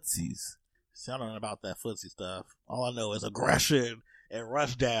footsies. See, I don't know about that footsie stuff. All I know is aggression and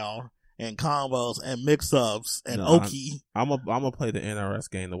rush down and combos and mix-ups and Oki. I'm gonna play the NRS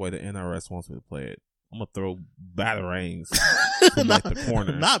game the way the NRS wants me to play it. I'm gonna throw batarangs from like the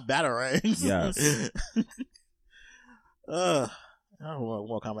corner. Not batarangs. Yes. I don't want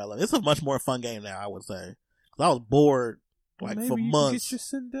more Kombat 11. It's a much more fun game now, I would say. Cause I was bored for months. Maybe you can get your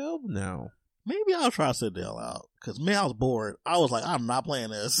Sindel now. Maybe I'll try Sindel out. Cause man, I was bored. I was like, I'm not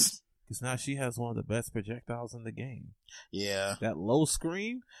playing this. Because now she has one of the best projectiles in the game. Yeah. That low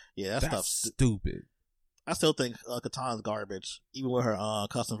screen? Yeah, that's stuff's stupid. I still think Katana's garbage, even with her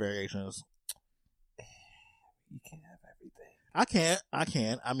custom variations. You can't have everything. I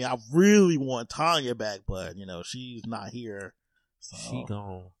can't. I mean, I really want Tanya back, but, she's not here. So she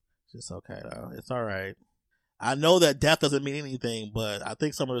gone. It's okay, though. It's all right. I know that death doesn't mean anything, but I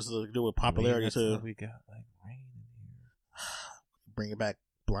think some of this is to do with popularity, too. We got, like, Rain in here. Bring it back.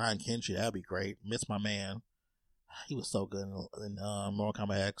 Brian Kenshi, that'd be great. Miss my man. He was so good in Mortal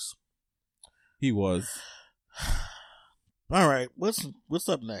Kombat X. He was. All right, what's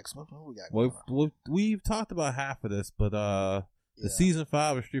up next? What we got? We've talked about half of this, but the season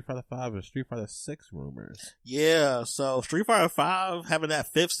 5 of Street Fighter 5 and Street Fighter 6 rumors. Yeah, so Street Fighter 5 having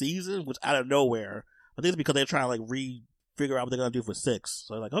that 5th season, which out of nowhere. I think it's because they're trying to like figure out what they're gonna do for 6.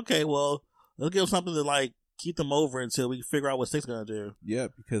 So like, okay, well, let's give them something to like keep them over until we figure out what 6 is going to do. Yeah,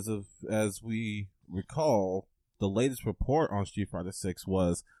 because as we recall, the latest report on Street Fighter 6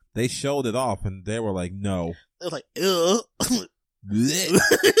 was They showed it off and they were like, no. It was like, ugh.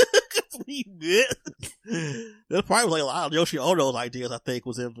 That's probably like a lot of Yoshi Ono's ideas, I think,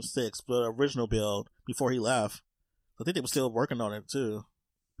 was in 6, the original build, before he left. I think they were still working on it, too,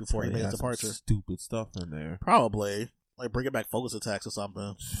 before he made his departure. Stupid stuff in there. Probably. Like, bringing back focus attacks or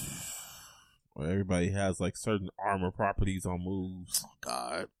something. Or everybody has, like, certain armor properties on moves. Oh,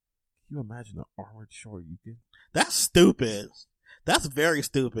 God. Can you imagine an armored Shoryuken? That's stupid. That's very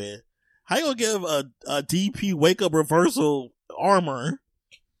stupid. How you gonna give a DP wake-up reversal armor?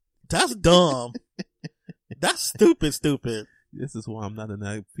 That's dumb. That's stupid. This is why I'm not in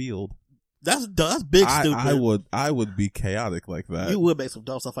that field. That's big stupid. I would be chaotic like that. You would make some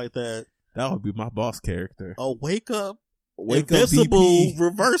dumb stuff like that. That would be my boss character. A wake-up invincible DP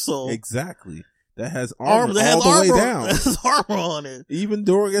reversal. Exactly. That has armor that all the way down. That has armor on it. Even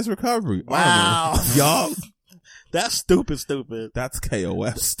during its recovery. Wow. Yup. That's stupid. That's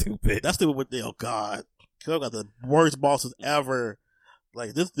KOF stupid. That's stupid with oh God. KOF got the worst bosses ever.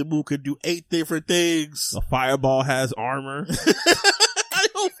 Like this move could do 8 different things. A fireball has armor. I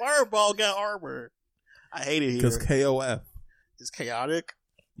know fireball got armor. I hate it here. Because KOF. It's chaotic.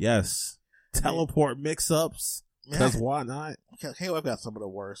 Yes. Teleport mix-ups. Because why not? KOF got some of the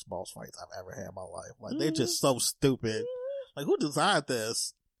worst boss fights I've ever had in my life. Like they're just so stupid. Like who designed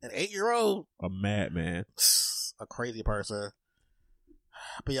this? An 8-year-old? A madman. A crazy person.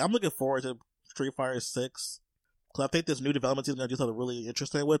 But yeah, I'm looking forward to Street Fighter 6. Because I think this new development team is going to do something really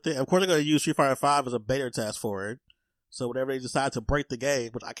interesting with it. And of course, they're going to use Street Fighter 5 as a beta test for it. So whenever they decide to break the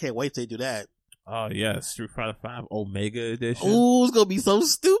game, which I can't wait till they do that. Oh, yes. Street Fighter 5 Omega Edition. Ooh, it's going to be so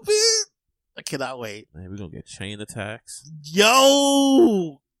stupid. I cannot wait. Man, we're going to get chain attacks.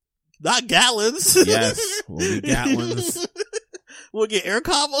 Yo! Not Gatlins. Yes. We'll get Gatlins. We'll get air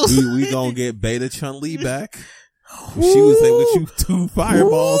combos. We gonna get Beta Chun-Li back. She was able to shoot 2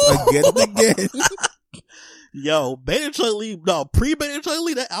 fireballs again and again. Yo, Beta Chun-Li, no, pre-Beta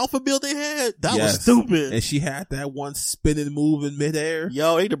Chun-Li, that alpha build they had, that was stupid. And she had that one spinning move in midair.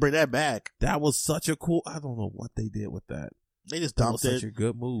 Yo, they need to bring that back. That was such a cool, I don't know what they did with that. They just dumped it. Such a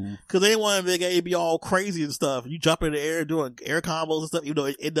good move. Cause they didn't want the game to be all crazy and stuff. You jump in the air doing air combos and stuff, even though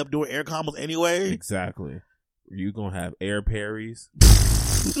it end up doing air combos anyway. Exactly. You gonna have air parries?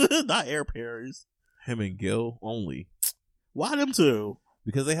 Not air parries. Him and Gil only. Why them two?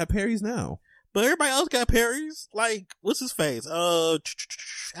 Because they have parries now. But everybody else got parries. Like, what's his face?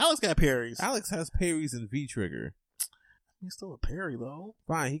 Alex got parries. Alex has parries in V-Trigger. He's still a parry though.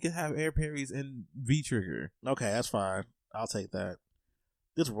 Fine, he can have air parries in V-Trigger. Okay, that's fine. I'll take that.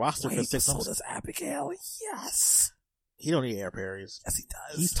 This roster for 6. So does Abigail. Yes. He don't need air parries. Yes, he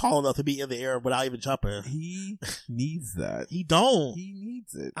does. He's tall enough to be in the air without even jumping. He needs that. He don't. He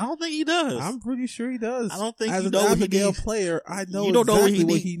needs it. I don't think he does. I'm pretty sure he does. I don't think as he an knows Abigail player, I know you don't exactly know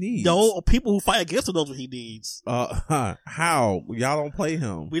what he needs. No, people who fight against him knows what he needs. How? Y'all don't play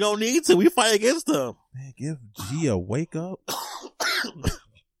him. We don't need to. We fight against him. Man, give G a wake up.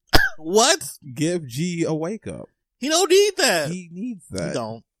 What? Give G a wake up. He don't need that. He needs that. He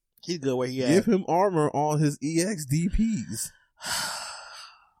don't. He's good where he at. Give him armor on his EX DPs.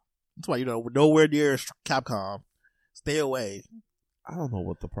 That's why nowhere near Capcom. Stay away. I don't know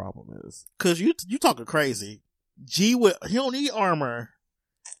what the problem is. Cause you talking crazy. He don't need armor.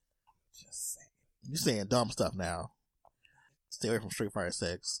 Just saying. You saying dumb stuff now. Stay away from Street Fighter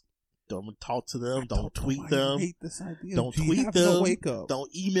 6. Don't talk to them. Don't tweet them. I hate this idea. Don't tweet them. Wake up. Don't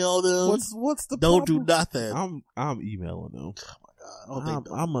email them. What's the Don't problem? do nothing. I'm emailing them. Oh my God.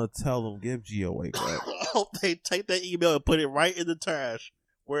 I'm gonna tell them give G a wake up. I hope they take that email and put it right in the trash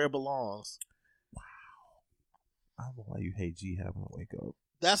where it belongs. Wow. I don't know why you hate G having a wake up.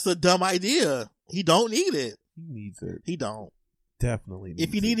 That's a dumb idea. He don't need it. He needs it. He don't. Definitely needs it.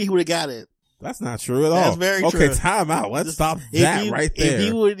 If he needed it, he would have got it. That's not true at all. That's very true. Okay, time out. Let's stop that right there. If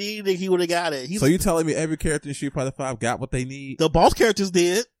he would need it, he would have got it. So you telling me every character in Street Fighter 5 got what they need? The boss characters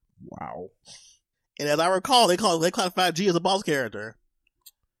did. Wow. And as I recall, they classified G as a boss character.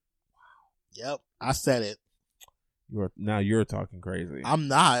 Wow. Yep. I said it. Now you're talking crazy. I'm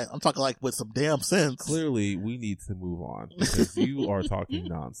not. I'm talking like with some damn sense. Clearly, we need to move on because you are talking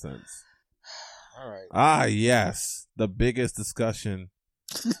nonsense. All right. Ah, yes. The biggest discussion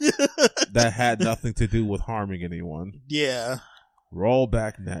that had nothing to do with harming anyone. Yeah.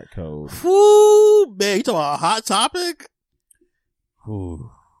 Rollback netcode. Whoo, man, you talking about a hot topic? Ooh.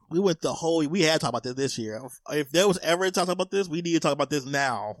 We went we had to talk about this year. If there was ever a time to talk about this, we need to talk about this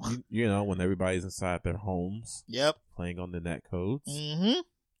now. You know, when everybody's inside their homes. Yep. Playing on the netcodes. Mm-hmm.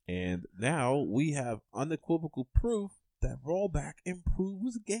 And now we have unequivocal proof that rollback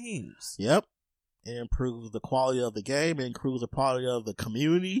improves games. Yep. It improves the quality of the game. It improves the quality of the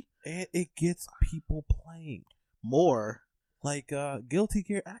community. And it gets people playing more. Like Guilty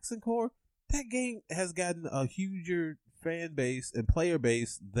Gear Accent Core, that game has gotten a huger fan base and player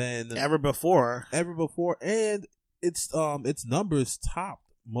base than ever before. And its numbers topped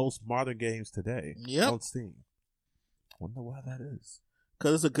most modern games today on Steam. Wonder why that is.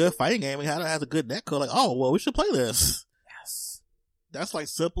 Because it's a good fighting game. It has a good netcode. Like, oh, well, we should play this. Yes. That's like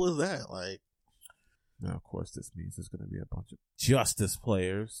simple as that. Like, now, of course, this means there's going to be a bunch of Justice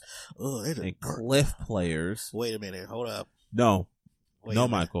players and Cliff players. Wait a minute. Hold up. No,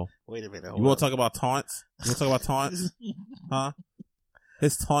 Michael. Wait a minute. You want to talk about taunts? You want to talk about taunts? Huh?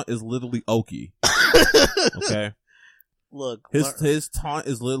 His taunt is literally Oki. Okay? Look. His taunt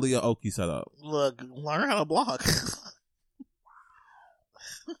is literally an Oki setup. Look, learn how to block.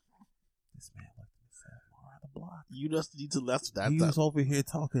 You just need to He was over here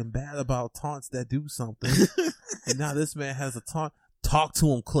talking bad about taunts that do something. And now this man has a taunt. Talk to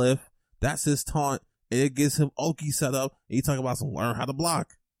him, Cliff. That's his taunt. And it gives him Oki set up. And he talking about some learn how to block.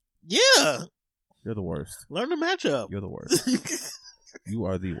 Yeah. You're the worst. Learn the matchup. You're the worst. You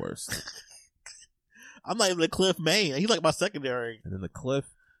are the worst. I'm not even the Cliff main. He's like my secondary. And then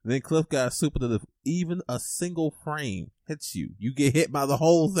Cliff got a super that if even a single frame hits you, you get hit by the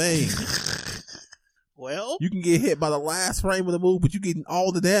whole thing. Well, you can get hit by the last frame of the move, but you're getting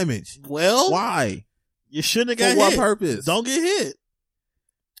all the damage. Well, why? You shouldn't have got hit. For what purpose? Don't get hit.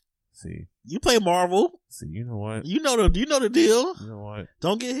 See, you play Marvel. See, you know what? You know the deal. You know what?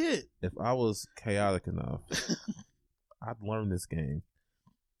 Don't get hit. If I was chaotic enough, I'd learn this game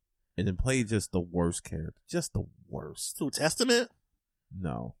and then play just the worst character, just the worst. Who, Testament?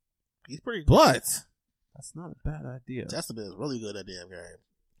 No, he's pretty. But that's not a bad idea. Testament is really good at that damn game.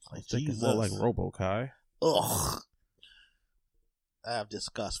 Like, thinking more like Robo-Kai. Ugh. I have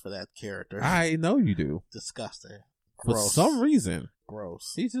disgust for that character. I know you do. Disgusting. Gross. For some reason.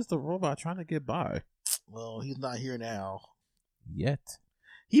 Gross. He's just a robot trying to get by. Well, he's not here now. Yet.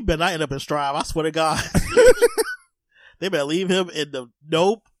 He better not end up in Strive. I swear to God. They better leave him in the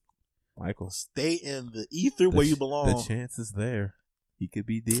nope. Michael. Stay in the ether where you belong. The chance is there. He could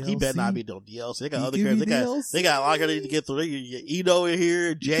be DLC. He better not be no DLC. They got other characters. They got a lot of characters to get through. They got Ito in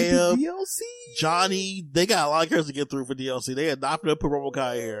here, Jam, DLC. Johnny. They got a lot of characters to get through for DLC. They had not put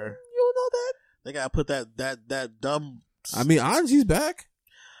Robo-Kai here. You don't know that? They got to put that dumb. I mean, Anji's back.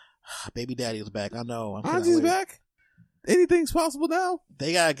 Baby Daddy is back. I know. Anji's back. Anything's possible now.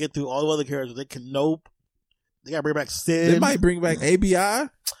 They got to get through all the other characters. They can nope. They got to bring back Sin. They might bring back ABI.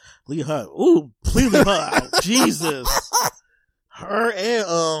 Leave her. Ooh, please leave her out. Jesus. Her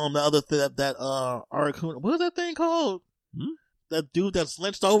and the other thing that Aracuna, what is that thing called? That dude that's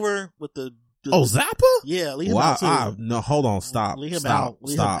lynched over with the Zappa? Yeah, leave him out too. No, hold on, stop. Leave him out.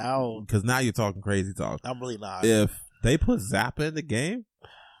 Leave him out. Because now you're talking crazy talk. I'm really not. If they put Zappa in the game,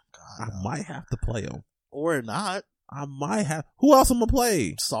 God, I might have to play him. Or not. I might have. Who else I'm gonna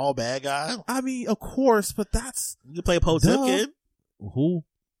play? Saul Bad Guy. I mean, of course, but that's you can play Potemkin. Who?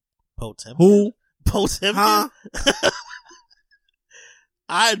 Potemkin. Who? Potemkin. Huh?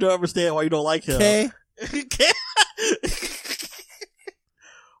 I don't understand why you don't like him. Okay.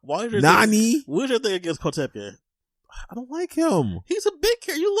 Why is your Nani? What's your thing against Potemkin? I don't like him. He's a big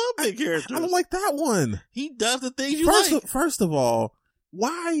character. You love big characters. I don't like that one. He does the things you like. First of all,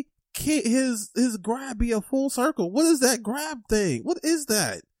 why can't his grab be a full circle? What is that grab thing? What is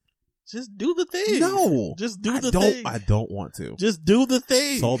that? Just do the thing. No. Just do the thing. I don't want to. Just do the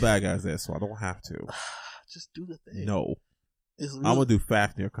thing. Soul Bad Guy's there, so I don't have to. Just do the thing. No. I'm going to do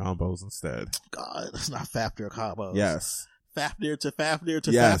Fafnir combos instead. God, it's not Fafnir combos. Yes. Fafnir to Fafnir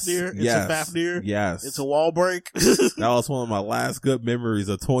to yes. Fafnir. It's yes. a Fafnir. Yes. It's a wall break. That was one of my last good memories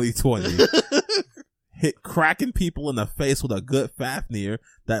of 2020. Cracking people in the face with a good Fafnir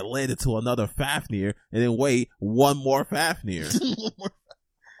that landed to another Fafnir and then wait, one more Fafnir.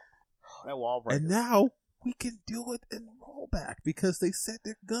 That wall break. And now we can do it in rollback because they said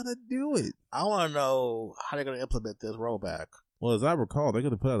they're gonna do it. I want to know how they're gonna implement this rollback. Well, as I recall, they're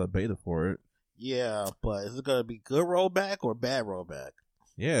gonna put out a beta for it. Yeah, but is it gonna be good rollback or bad rollback?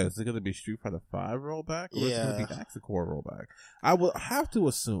 Yeah, is it gonna be Street Fighter 5 rollback or is it gonna be Accent Core rollback? I would have to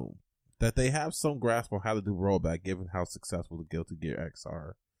assume that they have some grasp on how to do rollback, given how successful the Guilty Gear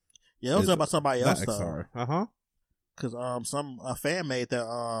XR. Yeah, I was talking about somebody else though. XR. Because a fan made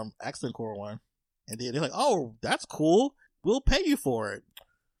that Accent Core one, and they're like, "Oh, that's cool. We'll pay you for it."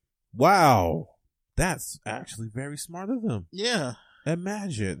 Wow, that's actually very smart of them. Yeah,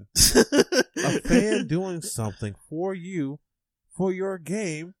 imagine a fan doing something for you for your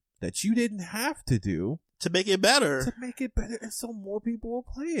game that you didn't have to do to make it better. And so more people will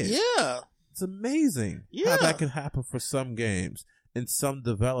play it. Yeah, It's amazing how that can happen for some games. And some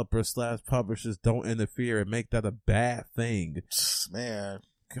developers / publishers don't interfere and make that a bad thing. Man.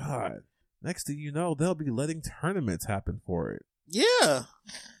 God. Next thing you know, they'll be letting tournaments happen for it. Yeah.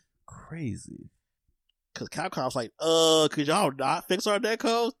 Crazy. Because Capcom's like, could y'all not fix our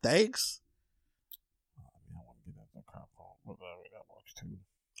netcode? Thanks. I want to get that Capcom. Whatever, that works too.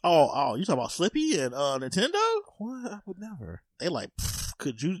 Oh, you talking about Slippy and Nintendo? What? I would never. They like,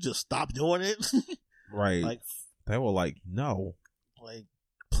 could you just stop doing it? Right. Like, they were like, no. Like,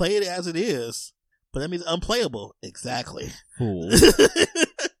 play it as it is, but that means unplayable. Exactly. Cool.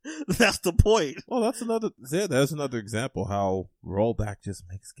 That's the point. Well, that's another example how rollback just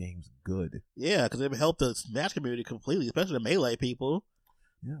makes games good. Yeah, because it helped the Smash community completely, especially the Melee people.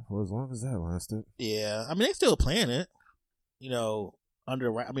 Yeah, for as long as that lasted. Yeah, I mean, they still playing it. You know,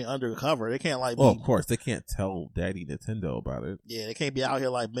 undercover. They can't like. Well, of course, they can't tell Daddy Nintendo about it. Yeah, they can't be out here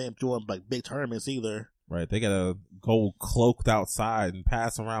like doing like big tournaments either. Right, they gotta go cloaked outside and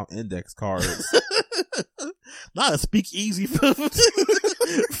pass around index cards. Not a speakeasy for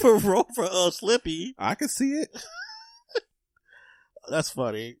Slippy. I can see it. That's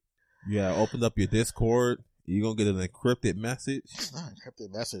funny. Yeah, open up your Discord. You're gonna get an encrypted message.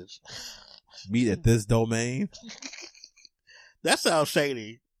 Encrypted message. Meet at this domain. That sounds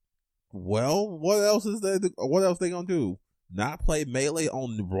shady. Well, what else they gonna do? Not play Melee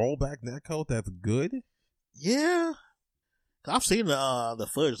on the rollback netcode? That's good. Yeah, I've seen the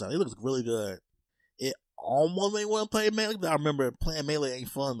footage. It looks really good. It almost made me want to play Melee, but I remember playing Melee ain't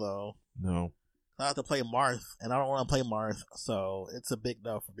fun though. No, I have to play Marth, and I don't want to play Marth, so it's a big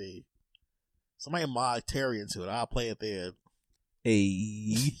no for me. Somebody mod Terry into it. I'll play it then.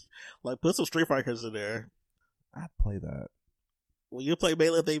 Hey, like put some Street Fighters in there. I'd play that. Will you play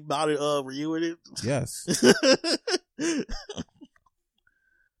Melee if they modded Ryu in it? Yes.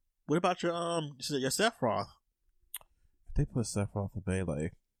 What about your Sephiroth? If they put Sephiroth in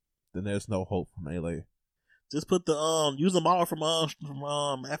Melee, then there's no hope for Melee. Just put the use the model from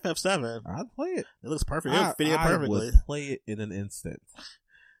FF7. I'd play it. It looks perfect. It fit in perfectly. I would play it in an instant.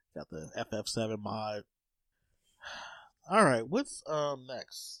 Got the FF7 mod. All right, what's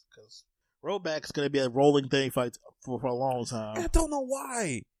next? Because rollback is going to be a rolling thing for a long time. I don't know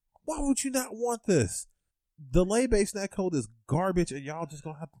why. Why would you not want this? Delay-based netcode is garbage, and y'all just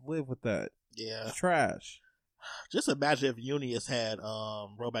gonna have to live with that. Yeah, it's trash. Just imagine if Unius had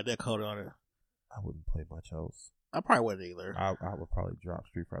rollback netcode on it. I wouldn't play much else. I probably wouldn't either. I would probably drop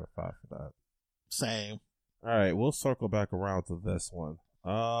Street Fighter 5 for that. Same. All right, we'll circle back around to this one.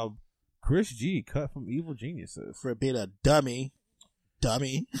 Chris G cut from Evil Geniuses for being a dummy.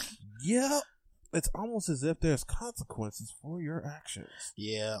 Yeah, it's almost as if there's consequences for your actions.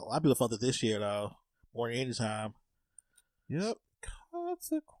 Yeah, a lot of people felt it this year though, more than any time. Yep,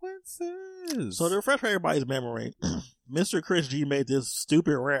 consequences. So to refresh everybody's memory, Mr. Chris G made this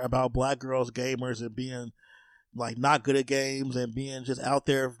stupid rant about black girls gamers and being like not good at games and being just out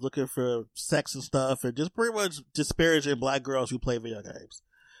there looking for sex and stuff and just pretty much disparaging black girls who play video games.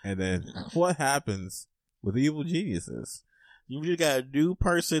 And then what happens with Evil Geniuses? You just got a new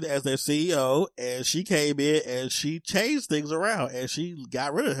person as their CEO, and she came in and she changed things around and she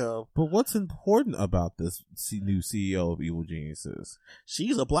got rid of him. But what's important about this new CEO of Evil Geniuses?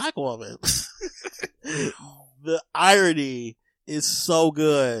 She's a black woman. The irony is so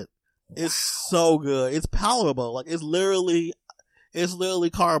good. It's so good. It's palatable. Like it's literally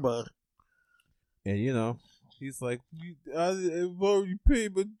karma. And you know, he's like, I've already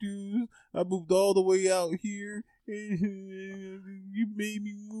paid my dues. I moved all the way out here. You made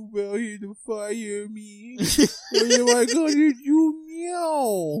me move out here to fire me. What am I gonna do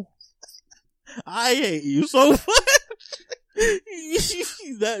now? I hate you so much.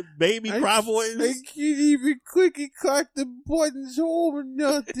 That baby cry voice. I can't even click and clack the buttons or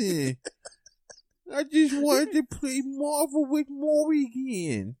nothing. I just wanted to play Marvel with Maury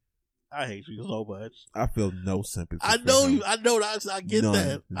again. I hate you so much. I feel no sympathy. I know you. I know that. I get none.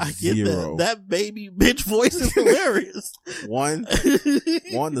 That. I get Zero. That baby bitch voice is hilarious. One,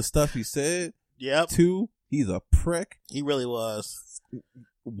 the stuff he said. Yep. 2, he's a prick. He really was.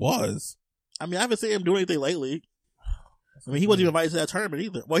 I mean, I haven't seen him do anything lately. I mean, he wasn't even invited to that tournament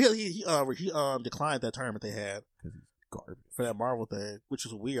either. Well, he declined that tournament they had because he's garbage for that Marvel thing, which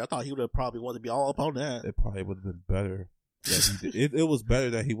is weird. I thought he would have probably wanted to be all up on that. It probably would have been better. It was better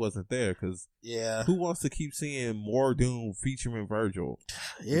that he wasn't there because who wants to keep seeing more Doom featuring Virgil?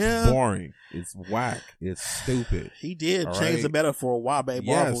 Yeah, it's boring. It's whack. It's stupid. He did change the meta for a while, baby.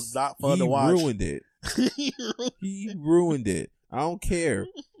 Marvel not fun to watch. He ruined it. He ruined it. I don't care.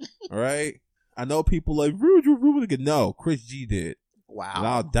 All right. I know people like Virgil ruined it. No, Chris G did. Wow. And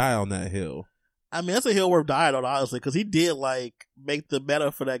I'll die on that hill. I mean, that's a hill worth dying on, honestly, because he did, like, make the meta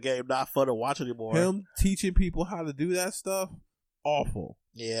for that game not fun to watch anymore. Him teaching people how to do that stuff, awful.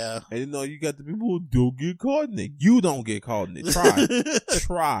 Yeah. And you know, you got the people who don't get caught in it. You don't get caught in it. Try.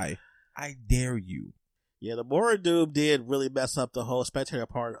 Try. I dare you. Yeah, the Mora Doom did really mess up the whole spectator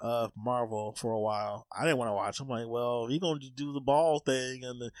part of Marvel for a while. I didn't want to watch. I'm like, well, you're going to do the ball thing.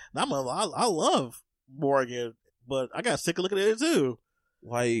 And I love Morgan, but I got sick of looking at it too.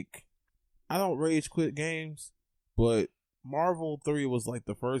 Like, I don't rage quit games, but Marvel 3 was like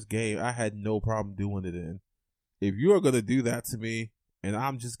the first game I had no problem doing it in. If you are going to do that to me, and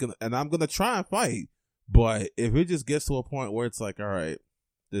I'm going to try and fight, but if it just gets to a point where it's like, all right,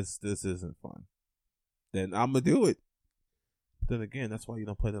 this isn't fun, then I'm going to do it. But then again, that's why you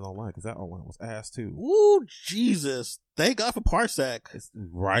don't play that online, because that online was ass too. Ooh, Jesus. Thank God for Parsec.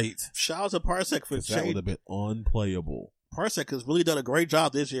 Right. Shout out to Parsec for that would have been unplayable. Parsec has really done a great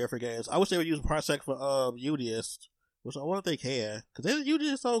job this year for games. I wish they would use Parsec for Udiist, which I wonder if they can. Because isn't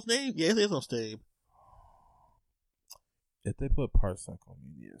Udiist on Steam? Yeah, it is on Steam. If they put Parsec on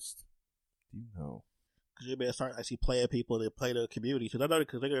Udiist, you know. Because you better start actually playing people that play the community. Because I know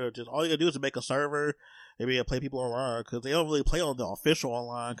because they're gonna just all you gotta do is make a server and be able to play people online. Because they don't really play on the official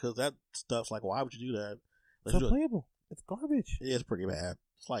online. Because that stuff's like, why would you do that? It's unplayable. It's garbage. It is pretty bad.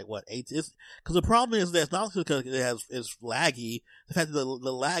 It's like what 8? It's because the problem is that it's not because it's laggy. The fact that the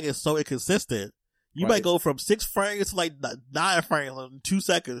lag is so inconsistent. You might go from 6 frames to like 9 frames in 2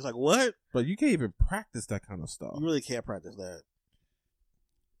 seconds. It's like what? But you can't even practice that kind of stuff. You really can't practice that.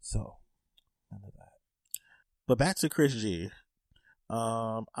 So none of that. But back to Chris G.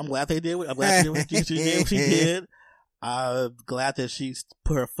 I'm glad they did. I'm glad she did what she did. I'm glad that she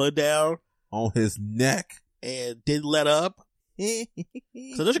put her foot down on his neck and didn't let up.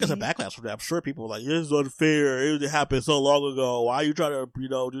 So there's some backlash from that. I'm sure people were like, "This is unfair. It happened so long ago. Why are you trying to,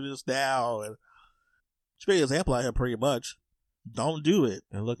 do this now?" And she made an example out here pretty much. Don't do it.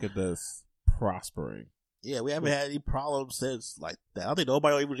 And look at this, prospering. Yeah, we haven't had any problems since like that. I don't think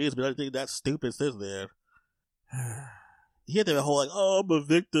nobody even has been anything that stupid since then. He had that whole like, "Oh, I'm a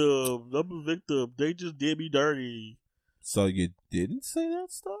victim. They just did me dirty." So you didn't say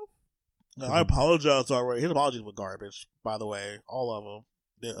that stuff? No, I apologize already. His apologies were garbage, by the way. All of them.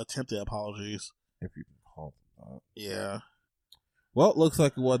 They're attempted apologies. If you can call them that. Yeah. Well, it looks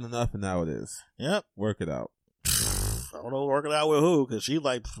like it wasn't enough, and now it is. Yep. Work it out. I don't know working out with who, because she's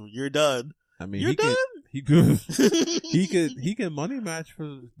like, "You're done." I mean, You're done? He could. he could money match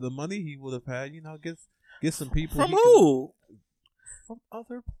for the money he would have had. Get some people. From who? From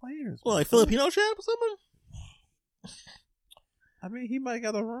other players. Well, like Filipino champ or something? I mean, he might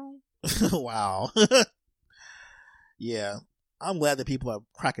got a room. Wow. Yeah. I'm glad that people are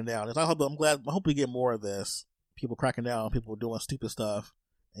cracking down. I hope we get more of this. People cracking down, people doing stupid stuff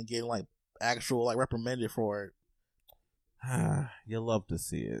and getting like actual like reprimanded for it. You love to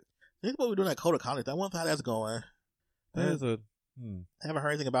see it. Think what we're doing at Code of Conduct. I wonder how that's going. I haven't heard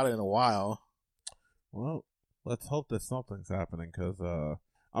anything about it in a while. Well, let's hope that something's happening, because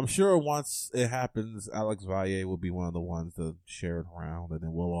I'm sure once it happens, Alex Valle will be one of the ones to share it around, and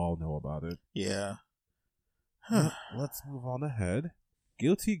then we'll all know about it. Yeah. Let's move on ahead.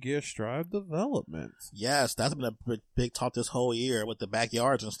 Guilty Gear Strive development. Yes, that's been a big talk this whole year with the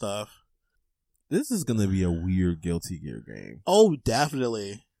backyards and stuff. This is going to be a weird Guilty Gear game. Oh,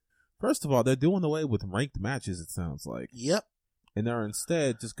 definitely. First of all, they're doing away with ranked matches, it sounds like. Yep. And they're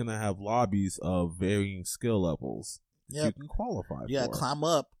instead just going to have lobbies of varying skill levels that you can qualify for. Yeah, climb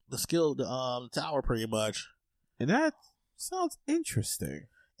up the tower pretty much. And that sounds interesting.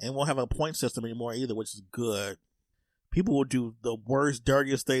 And won't have a point system anymore either, which is good. People will do the worst,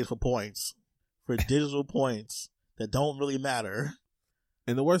 dirtiest things for points. For digital points that don't really matter.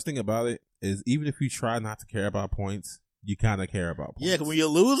 And the worst thing about it is, even if you try not to care about points, you kind of care about points. Yeah, because when you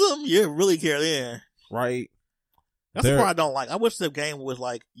lose them, you really care then. Right. That's the part I don't like. I wish the game was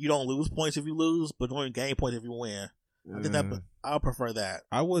like, you don't lose points if you lose, but you only gain points if you win. I think I would prefer that.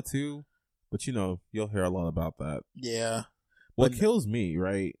 I would too, but you'll hear a lot about that. Yeah. What kills me,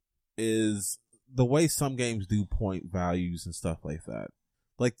 right, is the way some games do point values and stuff like that.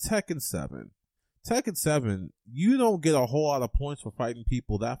 Like Tekken 7. Tekken 7, you don't get a whole lot of points for fighting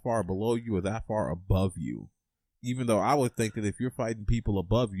people that far below you or that far above you. Even though I would think that if you're fighting people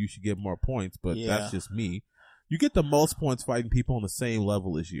above you, you should get more points, but that's just me. You get the most points fighting people on the same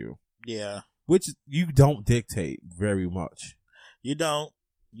level as you. Yeah. Which you don't dictate very much. You don't.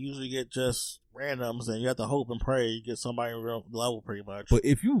 You usually get just randoms, and you have to hope and pray you get somebody in real level pretty much. But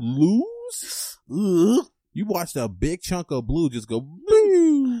if you lose, you watch a big chunk of blue just go,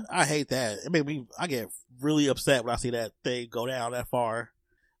 boo. I hate that. I get really upset when I see that thing go down that far.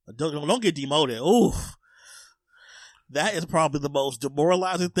 Don't get demoted. Ooh. That is probably the most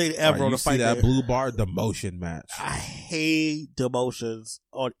demoralizing thing ever on the fight. You see that blue bar demotion match. I hate demotions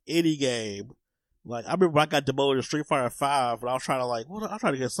on any game. Like, I remember I got demoted in Street Fighter 5 when I was trying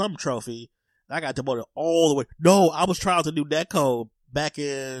to get some trophy. And I got demoted all the way. No, I was trying to do netcode back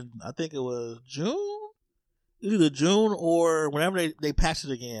in, I think it was June? Either June or whenever they patched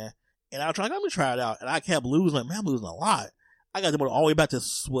it again. And I was trying, let me try it out. And I kept losing. Like, man, I'm losing a lot. I got demoted all the way back to,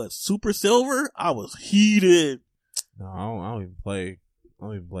 Super Silver? I was heated. No, I don't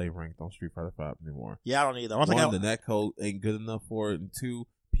even play ranked on Street Fighter 5 anymore. Yeah, I don't either. One, the netcode ain't good enough for it, and two,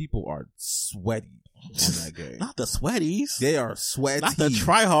 people are sweaty on that game. Not the sweaties. They are sweaty. Not the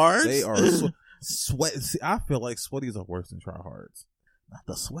tryhards. They are sweat. See, I feel like sweaties are worse than tryhards. Not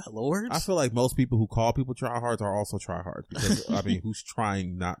the sweat lords. I feel like most people who call people tryhards are also tryhards because I mean, who's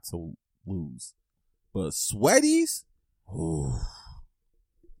trying not to lose? But sweaties, ooh,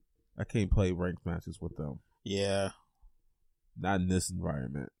 I can't play ranked matches with them. Yeah. Not in this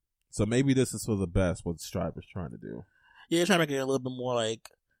environment. So maybe this is for the best what Stripe is trying to do. Yeah, trying to make it a little bit more like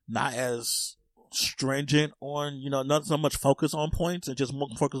not as stringent on, not so much focus on points and just more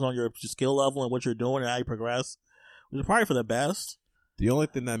focus on your skill level and what you're doing and how you progress. Which is probably for the best. The only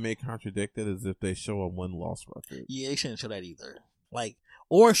thing that may contradict it is if they show a win-loss record. Yeah, they shouldn't show that either. Like,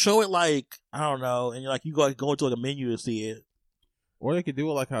 or show it like, I don't know, and you go into like a menu to see it. Or they could do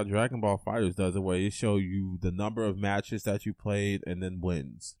it like how Dragon Ball FighterZ does it, where they show you the number of matches that you played and then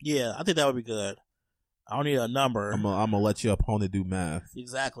wins. Yeah, I think that would be good. I don't need a number. I'm gonna let your opponent do math.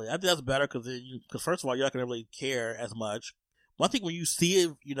 Exactly. I think that's better because first of all, you're not gonna really care as much. But I think when you see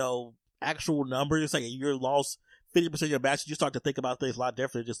it, actual numbers, it's like you lost 50% of your matches, you start to think about things a lot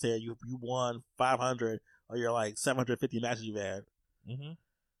different. Just saying you won 500 or you're like 750 matches you've had.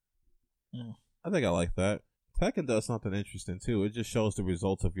 I think I like that. Tekken does something interesting too. It just shows the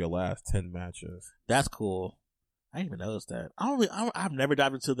results of your last 10 matches. That's cool. I didn't even notice that. I've never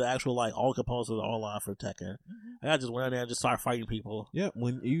dived into the actual all components of the online for Tekken. I just went in there and just started fighting people. Yeah,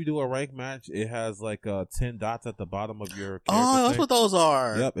 when you do a rank match, it has 10 dots at the bottom of your character. Oh, that's what those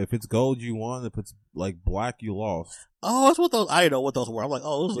are. Yep, if it's gold, you won. If it's black, you lost. Oh, that's what those. I didn't know what those were. I'm like,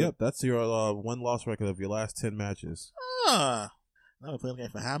 those. Yep, that's your win-loss record of your last 10 matches. I've been playing the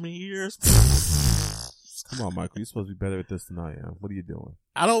game for how many years? Come on, Michael. You're supposed to be better at this than I am. What are you doing?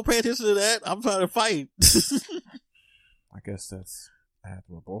 I don't pay attention to that. I'm trying to fight. I guess that's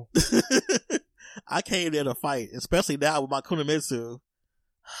admirable. I came there to fight, especially now with my Kunimitsu.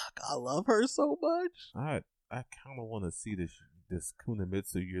 I love her so much. I kind of want to see this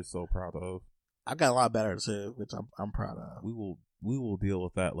Kunimitsu you're so proud of. I got a lot better too, which I'm proud of. We will deal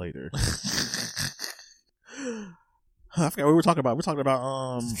with that later. I forgot what we were talking about. We're talking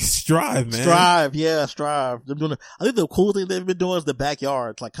about Strive, man. Strive, yeah, Strive. They're doing. I think the cool thing they've been doing is the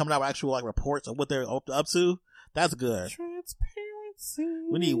backyards, coming out with actual reports of what they're up to. That's good. Transparency.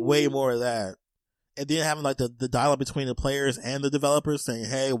 We need way more of that. And then having the dialogue between the players and the developers saying,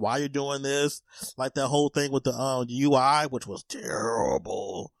 "Hey, why you're doing this?" Like that whole thing with the UI, which was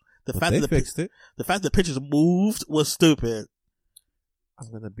terrible. The fact that fixed it. The fact that pictures moved was stupid.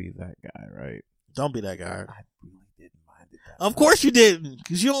 I'm gonna be that guy, right? Don't be that guy. I really didn't mind it. Of course you didn't,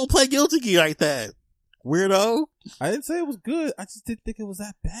 because you don't play Guilty Gear like that, weirdo. I didn't say it was good. I just didn't think it was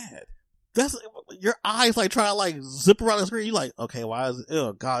that bad. That's your eyes trying to zip around the screen. You okay, why is it?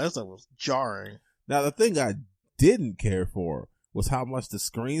 Oh god, that stuff was jarring. Now the thing I didn't care for was how much the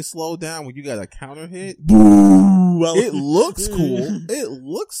screen slowed down when you got a counter hit. Boo! It looks cool. It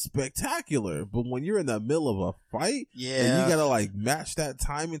looks spectacular. But when you're in the middle of a fight, and you gotta match that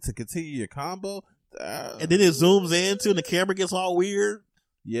timing to continue your combo, and then it zooms in too, and the camera gets all weird.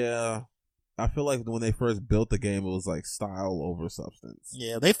 Yeah. I feel like when they first built the game, it was style over substance.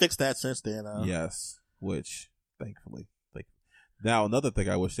 Yeah, they fixed that since then. Yes, which thankfully. Now another thing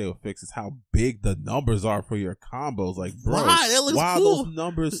I wish they would fix is how big the numbers are for your combos. Bro, why? That looks why cool. Are those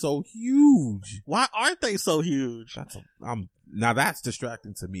numbers so huge? Why aren't they so huge? Now that's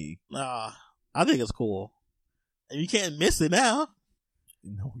distracting to me. I think it's cool. And you can't miss it now.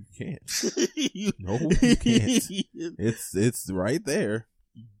 No, you can't. No, you can't. It's right there.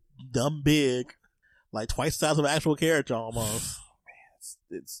 Dumb big, twice the size of an actual character almost.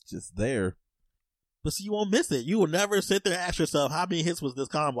 Man, it's just there. But see, you won't miss it. You will never sit there and ask yourself, how many hits was this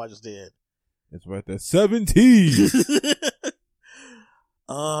combo I just did? It's right there. 17!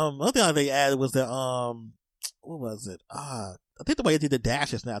 Another thing they added was that, what was it? I think the way they did the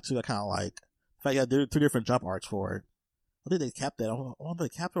dashes now too, I kind of like. In fact, yeah, there are 2 different jump arcs for it. I think they kept that. I don't know if they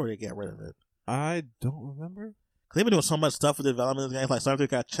kept it or they get rid of it. I don't remember. they've been doing so much stuff with the development of the game. Like some things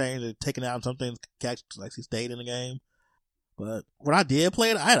got changed and taken out, and some things actually stayed in the game. But when I did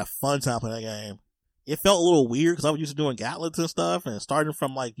play it, I had a fun time playing that game. It felt a little weird because I was used to doing gauntlets and stuff, and starting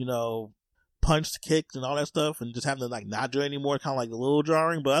from like, you know, punch to kicks and all that stuff, and just having to like not do it anymore, kind of like a little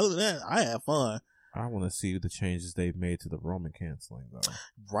jarring. But other than that, I had fun. I want to see the changes they've made to the Roman canceling though.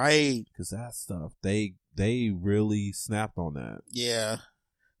 Right. Because that stuff, they really snapped on that. Yeah.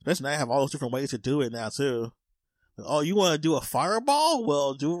 Especially now I have all those different ways to do it now too. Oh, you want to do a fireball?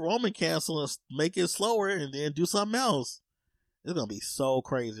 Well, do a Roman cancel and make it slower, and then do something else. It's going to be so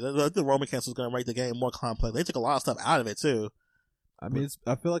crazy. The Roman cancel is going to make the game more complex. They took a lot of stuff out of it too. I mean,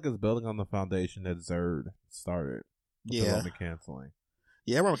 I feel like it's building on the foundation that Zerd started. With the Roman canceling.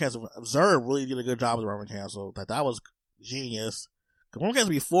 Yeah, Roman cancel. Zerd really did a good job with the Roman cancel. That was genius. Because Roman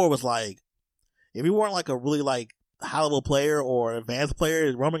cancel before was like, if you weren't like a really like high level player or advanced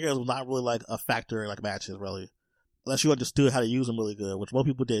player, Roman cancel was not really like a factor in like matches really. Unless you understood how to use them really good, which most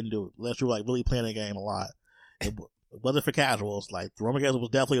people didn't do. Unless you were like really playing the game a lot. It wasn't for casuals. Like the Roman cancel was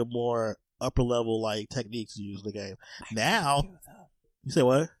definitely a more upper level like technique to use in the game. Now, you say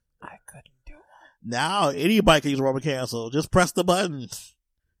what? I couldn't do it. Now anybody can use Roman cancel. Just press the button.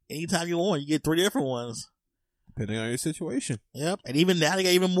 Anytime you want, you get 3 different ones. Depending on your situation. Yep. And even now they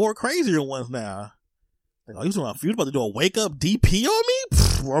got even more crazier ones now. Like, oh, you about to do a wake up DP on me?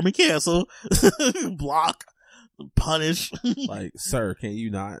 Pfft, Roman cancel. Block. Punish. Like, sir, can you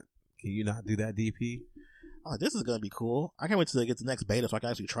not do that DP? Oh, this is gonna be cool. I can't wait till they get the next beta so I can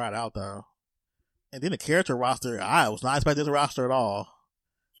actually try it out though. And then the character roster, I was not expecting this roster at all.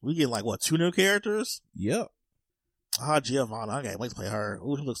 We get like what, 2 new characters? Yep. Giovanna, I can't wait to play her.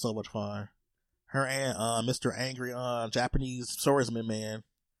 Ooh, she looks so much fun. Her and Mr. Angry Japanese swordsman man.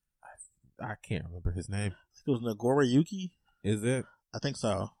 I can't remember his name. It was Nagore Yuki. Is it? I think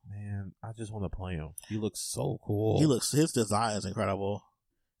so. Man, I just want to play him. He looks so cool. His design is incredible.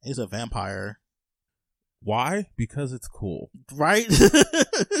 He's a vampire. Why? Because it's cool. Right?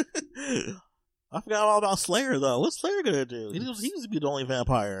 I forgot all about Slayer though. What's Slayer gonna do? He used to be the only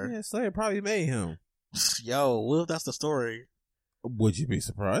vampire. Yeah, Slayer probably made him. Yo, what if that's the story? Would you be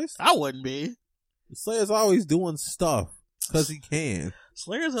surprised? I wouldn't be. Slayer's always doing stuff because he can.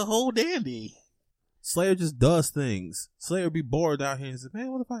 Slayer's a whole dandy. Slayer just does things. Slayer be bored out here and says,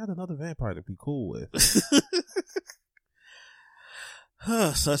 man, what if I had another vampire to be cool with?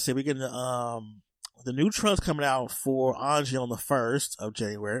 So let's see, we're getting the new trailer's coming out for Anji on the 1st of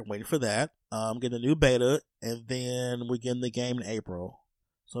January. I'm waiting for that. Getting a new beta, and then we're getting the game in April.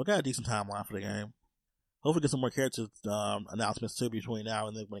 So we got a decent timeline for the game. Hopefully get some more characters announcements too between now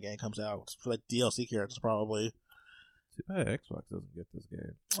and then when the game comes out. For like DLC characters probably. Too bad Xbox doesn't get this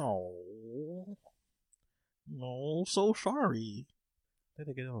game. Oh. No, so sorry. Did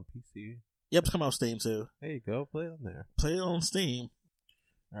they get it on PC? Yep, it's coming on Steam too. There you go, play it on there. Play it on Steam.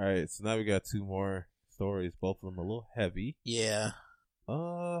 Alright, so now we got 2 more stories, both of them a little heavy. Yeah.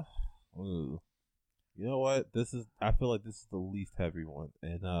 Ooh. You know what? I feel like this is the least heavy one.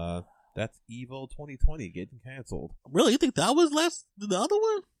 And that's EVO 2020 getting canceled. Really? You think that was less than the other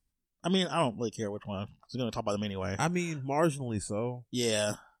one? I mean, I don't really care which one. Because we're going to talk about them anyway. I mean, marginally so.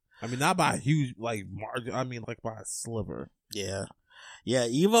 Yeah. I mean, not by a huge, like, margin. I mean, like, by a sliver. Yeah. Yeah,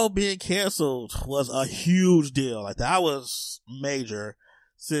 EVO being canceled was a huge deal. Like, that was major.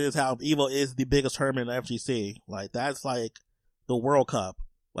 Since how EVO is the biggest tournament in FGC. Like, that's like the World Cup.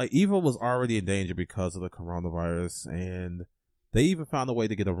 Like, EVO was already in danger because of the coronavirus, and they even found a way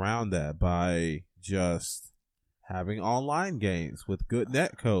to get around that by just having online games with good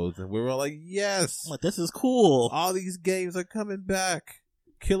net codes, and we were like, yes! Like, this is cool. All these games are coming back.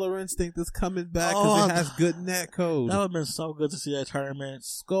 Killer Instinct is coming back because it has good net code. That would have been so good to see that tournament.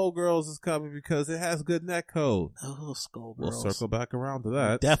 Skullgirls is coming because it has good net code. Oh, Skullgirls. We'll circle back around to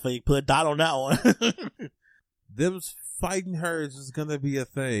that. Definitely put a dot on that one. Them's fighting herds is gonna be a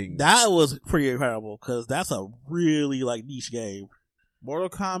thing. That was pretty incredible because that's a really like niche game. Mortal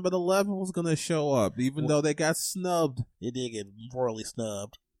Kombat 11 was gonna show up, even though they got snubbed. It did get royally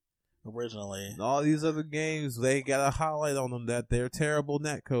snubbed originally. And all these other games, they got a highlight on them that they're terrible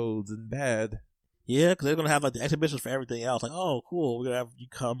netcodes and bad. Yeah, because they're gonna have like the exhibitions for everything else. Like, oh, cool, we're gonna have you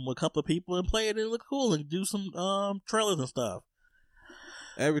come with a couple of people and play it and look cool and do some trailers and stuff.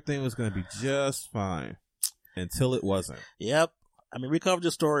 Everything was gonna be just fine until it wasn't. Yep. I mean, we covered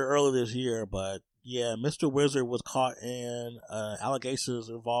this story earlier this year, but yeah, Mr. Wizard was caught in allegations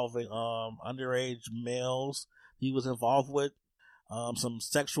involving underage males he was involved with. Some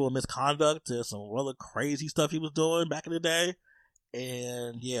sexual misconduct and some rather crazy stuff he was doing back in the day.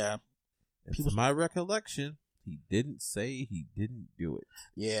 And yeah. To my recollection, he didn't say he didn't do it.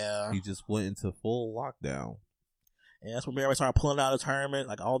 Yeah. He just went into full lockdown. And that's when everybody started pulling out of the tournament.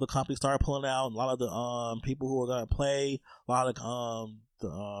 Like, all the companies started pulling out. And a lot of the people who were going to play, a lot of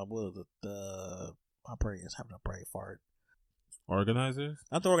my brain is having a brain fart. Organizers?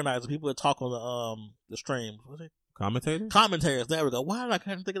 Not the organizers. People that talk on the stream. What's it? Commentators? Commentators. There we go. Why did I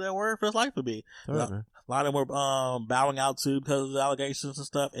can't think of that word for his life to be? A lot of them were bowing out too because of the allegations and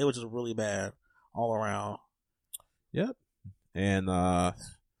stuff. It was just really bad all around. Yep. And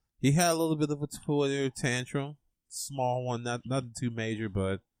he had a little bit of a Twitter tantrum. Small one, nothing too major,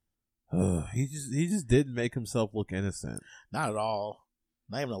 but he just didn't make himself look innocent. Not at all.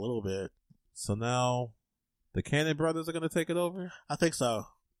 Not even a little bit. So now the Cannon brothers are going to take it over? I think so.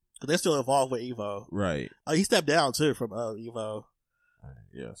 Because they're still involved with Evo. Right. He stepped down too from Evo.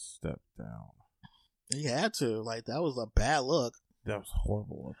 Yes, stepped down. He had to. Like, that was a bad look. That was a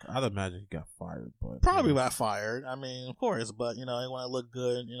horrible look. I'd imagine he got fired, but probably got fired. I mean, of course, but they want to look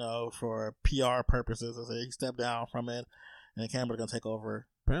good, for PR purposes. So he stepped down from it, and the Canberra gonna take over.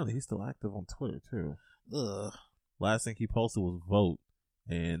 Apparently, he's still active on Twitter too. Ugh. Last thing he posted was vote,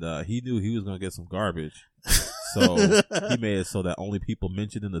 and he knew he was gonna get some garbage, so he made it so that only people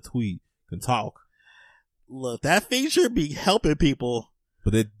mentioned in the tweet can talk. Look, that feature be helping people,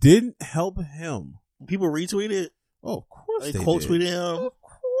 but it didn't help him. People retweet it. Oh, of course they quote did. tweeted him. Of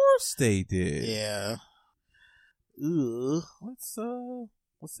course they did. Yeah. Ugh.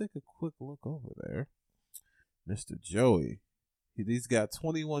 Let's take a quick look over there. Mr. Joey. He's got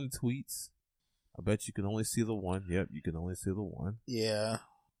 21 tweets. I bet you can only see the one. Yep, you can only see the one. Yeah.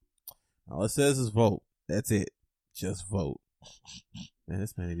 All it says is vote. That's it. Just vote. Man,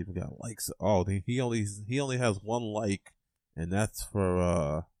 this man ain't even got likes. Oh, he only has one like, and that's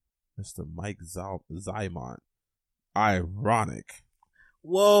for Mr. Mike Zymont. Ironic.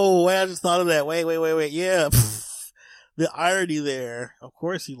 Whoa, I just thought of that. Wait. Yeah. The irony there. Of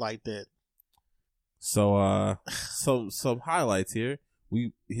course he liked it. So, some highlights here.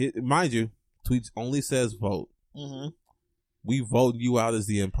 Mind you, tweets only says vote. Mm-hmm. We vote you out as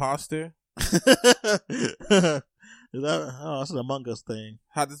the imposter. It's an Among Us thing.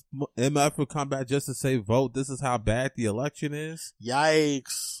 How does MF will come back just to say vote? This is how bad the election is.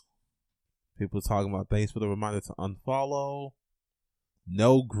 Yikes. People talking about thanks for the reminder to unfollow.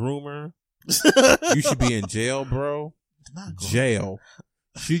 No groomer. You should be in jail, bro. Jail.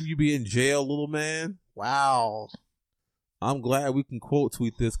 Shouldn't you be in jail, little man? Wow. I'm glad we can quote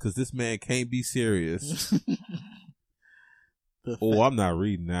tweet this because this man can't be serious. I'm not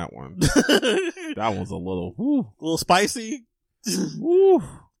reading that one. That one's a little spicy. Woo, a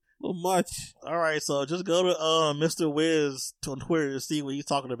little much. All right, so just go to Mr. Wiz on Twitter to see what he's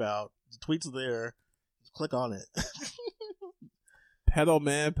talking about. The tweets are there. Just click on it. Pedo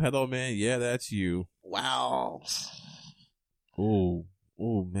man, yeah, that's you. Wow. Oh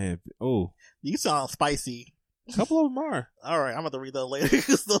man, oh. You sound spicy. A couple of them are. All right, I'm about to read those later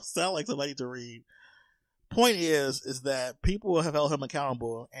because those sound like somebody to read. Point is that people have held him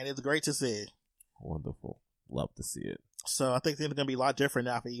accountable, and it's great to see. Wonderful. Love to see it. So I think things are going to be a lot different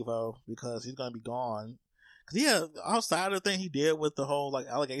now for Evo because he's going to be gone. Because outside of the thing he did with the whole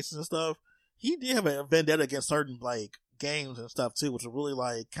allegations and stuff, he did have a vendetta against certain games and stuff too, which was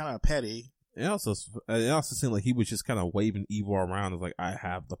really kind of petty. It also seemed like he was just kind of waving Evo around as I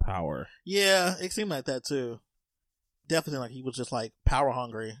have the power. Yeah, it seemed like that too. Definitely like he was just power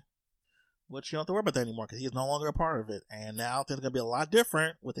hungry. Which you don't have to worry about that anymore because he's no longer a part of it. And now things are going to be a lot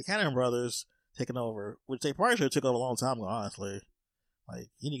different with the Cannon brothers taking over, which they probably should have took over a long time ago, honestly.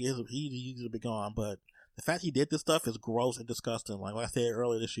 He needs to be gone. But the fact he did this stuff is gross and disgusting. Like I said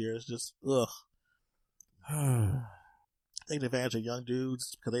earlier this year, it's just, ugh. Taking advantage of young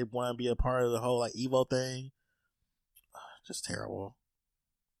dudes because they want to be a part of the whole Evo thing. Just terrible.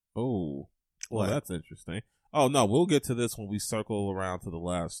 Oh, well, that's interesting. Oh, no, we'll get to this when we circle around to the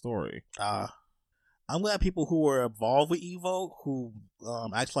last story. I'm glad people who were involved with Evo, who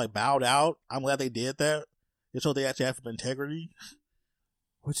actually bowed out, I'm glad they did that. It showed they actually have some integrity.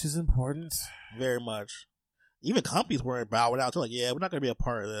 Which is important. Very much. Even companies weren't bowing out. They're like, yeah, we're not going to be a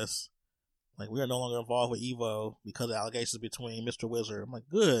part of this. We are no longer involved with Evo because of allegations between Mr. Wizard. I'm like,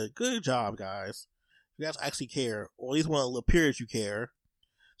 good job, guys. You guys actually care, or at least one of the periods you care.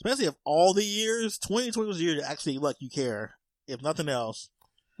 Especially if all the years, 2020 was the year to actually you care, if nothing else.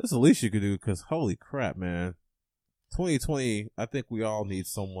 That's the least you could do, because holy crap, man. 2020, I think we all need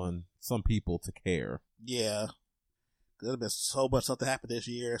some people to care. Yeah. There's been so much stuff that happened this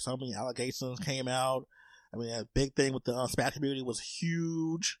year. So many allegations came out. I mean, that big thing with the SPAC community was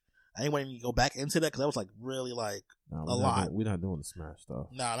huge. I didn't want to go back into that because that was really a lot. We're not doing the Smash stuff.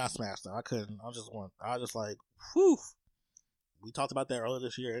 No, not Smash stuff. I couldn't. I was just whew. We talked about that earlier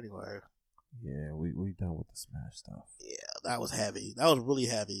this year anyway. Yeah, we done with the Smash stuff. Yeah, that was heavy. That was really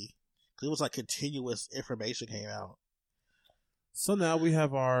heavy. Because it was like continuous information came out. So now we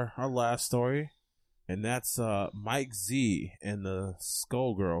have our last story, and that's Mike Z and the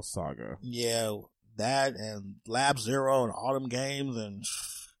Skullgirl saga. Yeah, that and Lab Zero and Autumn Games. And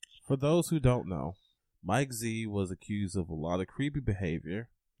for those who don't know, Mike Z was accused of a lot of creepy behavior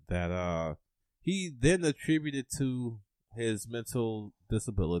that he then attributed to his mental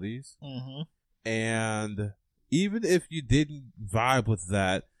disabilities. Mm-hmm. And even if you didn't vibe with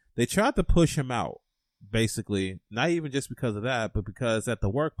that, they tried to push him out, basically. Not even just because of that, but because at the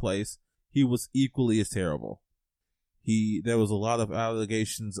workplace, he was equally as terrible. There was a lot of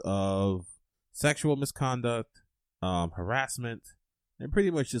allegations of sexual misconduct, harassment, and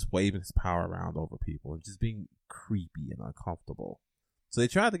pretty much just waving his power around over people and just being creepy and uncomfortable. So they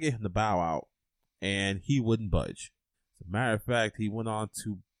tried to get him to bow out, and he wouldn't budge. As a matter of fact, he went on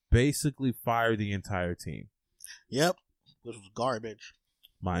to basically fire the entire team. Yep, which was garbage.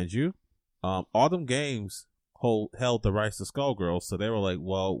 Mind you, Autumn Games held the rights to Skullgirls, so they were like,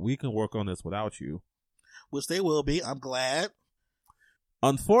 well, we can work on this without you. Which they will be, I'm glad.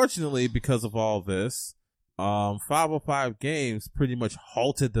 Unfortunately, because of all this, 505 Games pretty much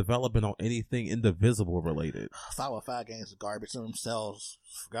halted development on anything Indivisible related. 505 Games is garbage in themselves.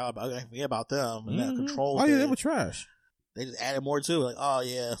 Forget about them and that control thing. Yeah, they were trash. They just added more to it. Like, oh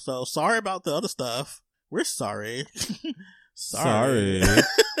yeah, so sorry about the other stuff. We're sorry. Sorry. That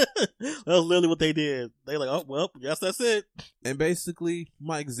was literally what they did. They like, oh, well, yes, that's it. And basically,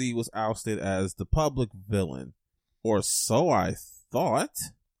 Mike Z was ousted as the public villain. Or so I thought.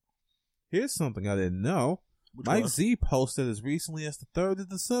 Here's something I didn't know. Mike Z posted as recently as the 3rd of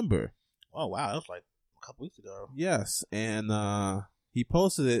December. Oh, wow. That was like a couple weeks ago. Yes. And he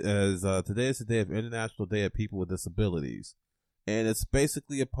posted it as today is the day of International Day of People with Disabilities. And it's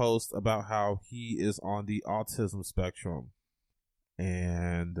basically a post about how he is on the autism spectrum.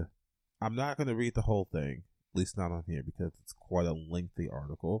 And I'm not going to read the whole thing, at least not on here, because it's quite a lengthy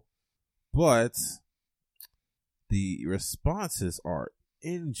article. But the responses are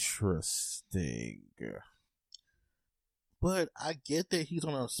interesting. But I get that he's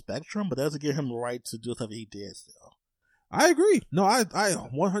on a spectrum, but that doesn't give him the right to do stuff he did still. I agree. No, I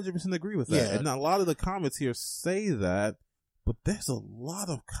 100% agree with that. Yeah. And a lot of the comments here say that, but there's a lot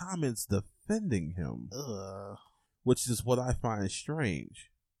of comments defending him. Which is what I find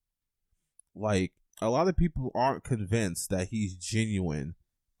strange. Like, a lot of people aren't convinced that he's genuine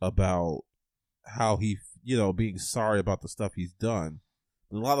about how he, being sorry about the stuff he's done.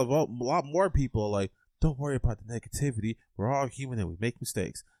 A lot more people are like, don't worry about the negativity. We're all human and we make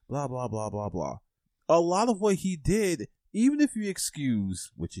mistakes. Blah, blah, blah, blah, blah. A lot of what he did, even if you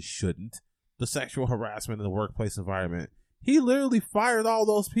excuse, which you shouldn't, the sexual harassment in the workplace environment, he literally fired all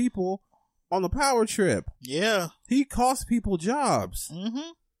those people on the power trip. Yeah. He cost people jobs.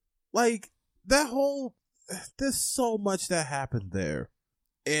 Mm-hmm. Like, there's so much that happened there.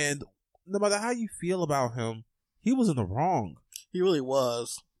 And no matter how you feel about him, he was in the wrong. He really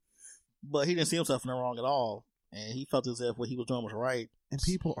was. But he didn't see himself in the wrong at all. And he felt as if what he was doing was right. And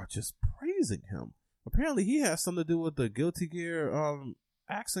people are just praising him. Apparently he has something to do with the Guilty Gear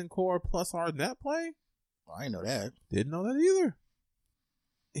Accent Core plus hard net play. I didn't know that. Didn't know that either.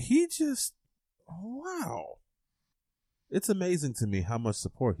 He just... Wow. It's amazing to me how much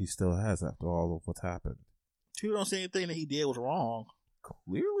support he still has after all of what's happened. People don't see anything that he did was wrong.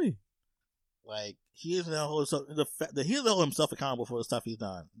 Clearly. Like, he doesn't hold himself accountable for the stuff he's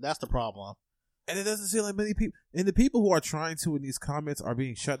done. That's the problem. And it doesn't seem like many people, and the people who are trying to in these comments are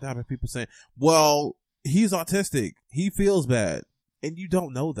being shut down by people saying, well, he's autistic. He feels bad. And you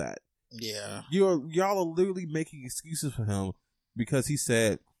don't know that. Yeah. Y'all are literally making excuses for him because he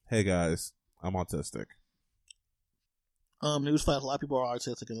said, hey guys, I'm autistic. Newsflash, a lot of people are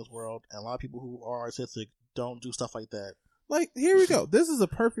autistic in this world, and a lot of people who are autistic don't do stuff like that. Like, here we go. This is a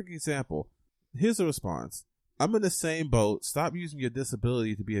perfect example. Here's a response. I'm in the same boat. Stop using your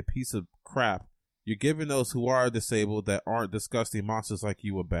disability to be a piece of crap. You're giving those who are disabled that aren't disgusting monsters like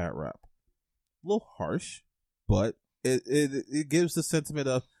you a bad rap. A little harsh, but it gives the sentiment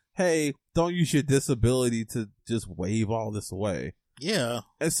of, hey, don't use your disability to just wave all this away. Yeah.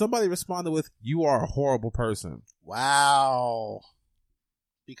 And somebody responded with, you are a horrible person. Wow.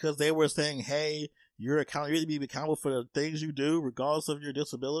 Because they were saying, hey, you're to be accountable for the things you do regardless of your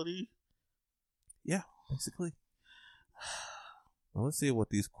disability? Yeah, basically. Well, let's see what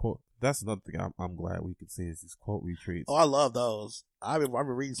these quote. That's another thing I'm glad we can see is these quote retweets. Oh, I love those. I've been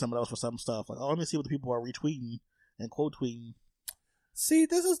reading some of those for some stuff. Like, oh, let me see what the people are retweeting and quote tweeting. See,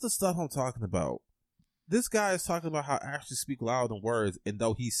 this is the stuff I'm talking about. this guy is talking about how actions speak louder than words, and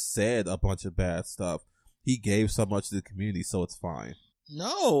though he said a bunch of bad stuff, he gave so much to the community, so it's fine.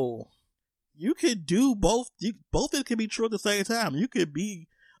 No. You could do both. Both of it can be true at the same time. You could be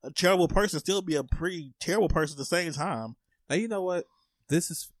a terrible person, still be a pretty terrible person at the same time. Now, you know what?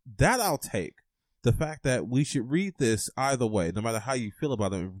 That I'll take. The fact that we should read this either way, no matter how you feel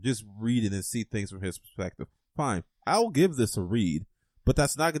about it, just read it and see things from his perspective. Fine. I'll give this a read, but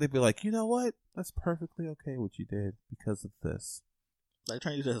that's not going to be like, you know what? That's perfectly okay what you did because of this. Like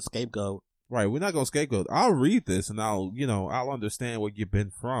trying to use it as a scapegoat. Right. We're not going to scapegoat. I'll read this and I'll understand where you've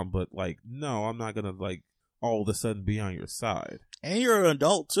been from, but like, no, I'm not going to like all of a sudden be on your side. And you're an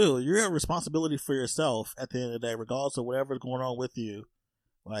adult too. You have a responsibility for yourself at the end of the day, regardless of whatever's going on with you.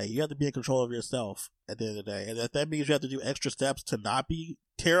 Like, you have to be in control of yourself at the end of the day. And if that means you have to do extra steps to not be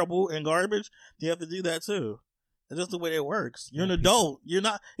terrible and garbage, you have to do that too. That's just the way it works. You're an adult. You're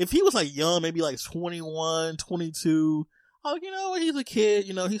not, if he was like young, maybe like 21, 22, oh, you know, he's a kid,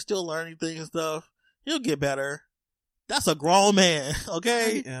 you know, he's still learning things and stuff. He'll get better. That's a grown man,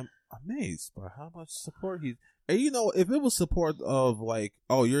 okay? I am amazed by how much support he's, and you know, if it was support of like,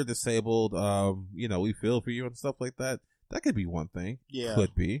 oh, you're disabled, we feel for you and stuff like that, that could be one thing. Yeah.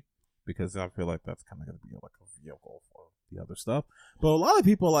 Could be. Because I feel like that's kind of going to be like a vehicle for the other stuff. But a lot of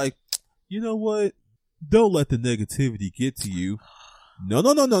people are like, you know what? Don't let the negativity get to you. No.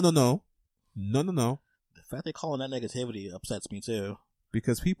 The fact they're calling that negativity upsets me too.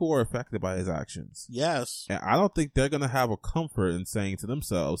 Because people were affected by his actions. Yes. And I don't think they're going to have a comfort in saying to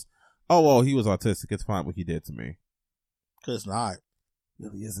themselves, oh, well, he was autistic. It's fine what he did to me. Because it's not. It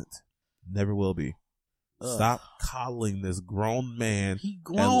really isn't. Never will be. Stop coddling this grown man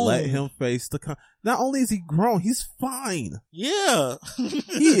and let him face the not only is he grown, he's fine. Yeah.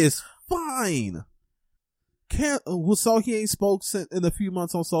 He is fine. So he ain't spoke in a few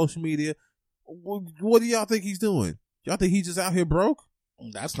months on social media. What do y'all think he's doing? Y'all think he's just out here broke?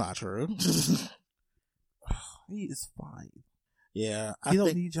 That's not true. He is fine. Yeah. He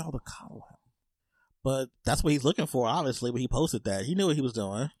don't need y'all to coddle him. But that's what he's looking for, obviously, when he posted that. He knew what he was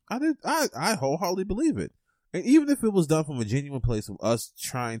doing. I wholeheartedly believe it. And even if it was done from a genuine place of us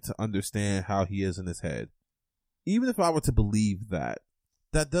trying to understand how he is in his head, even if I were to believe that,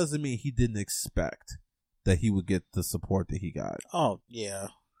 that doesn't mean he didn't expect that he would get the support that he got. Oh, yeah.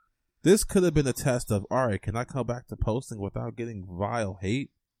 This could have been a test of, all right, can I come back to posting without getting vile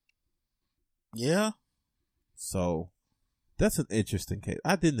hate? Yeah. So that's an interesting case.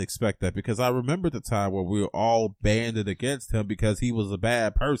 I didn't expect that because I remember the time where we were all banded against him because he was a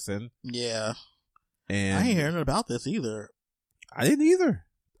bad person. Yeah. And I ain't hearing about this either. I didn't either.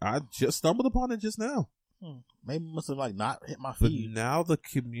 I just stumbled upon it just now. Maybe must have like not hit my feed. But now the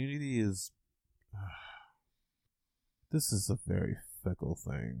community is... This is a very fickle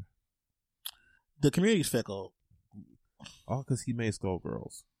thing. The community's fickle. All because he made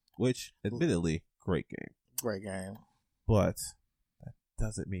Skullgirls. Which, admittedly, great game. Great game. But that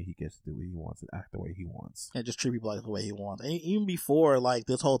doesn't mean he gets to do what he wants and act the way he wants. And just treat people like the way he wants. And even before, like,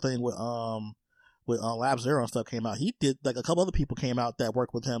 this whole thing with Lab Zero and stuff came out, he did, like, a couple other people came out that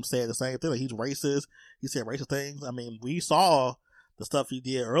worked with him saying the same thing. Like, he's racist. He said racist things. I mean, we saw the stuff he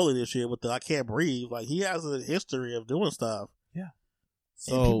did earlier this year with the I Can't Breathe. Like, he has a history of doing stuff. Yeah.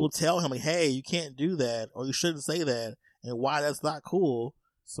 So, and people tell him, like, hey, you can't do that, or you shouldn't say that, and why that's not cool.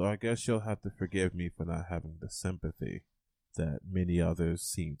 So I guess you'll have to forgive me for not having the sympathy that many others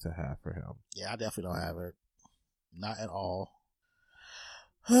seem to have for him. Yeah, I definitely don't have it. Not at all.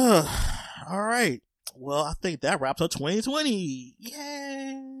 All right. Well, I think that wraps up 2020.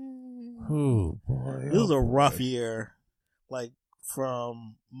 Yay! Oh, boy. This was a rough year. Like,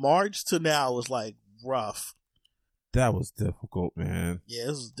 from March to now was, like, rough. That was difficult, man. Yeah,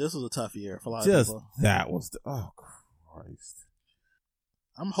 this was a tough year for a lot of people. That was... Oh, Christ.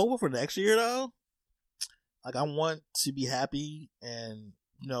 I'm hoping for next year, though. Like, I want to be happy and,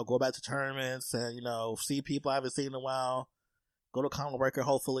 go back to tournaments and, see people I haven't seen in a while. Go to Comic Breaker,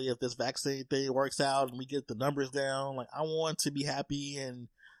 hopefully, if this vaccine thing works out and we get the numbers down. Like, I want to be happy and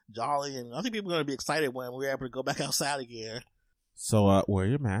jolly, and I think people are going to be excited when we're able to go back outside again. So, wear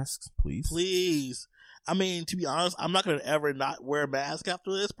your masks, please. Please. I mean, to be honest, I'm not going to ever not wear a mask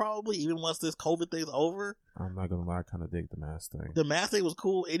after this, probably, even once this COVID thing's over. I'm not going to lie, I kind of dig the mask thing. The mask thing was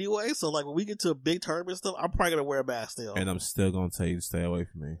cool anyway, so, like, when we get to a big tournament stuff, I'm probably going to wear a mask still. And I'm still going to tell you to stay away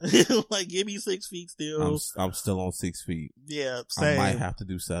from me. Like, give me 6 feet still. I'm still on 6 feet. Yeah, same. I might have to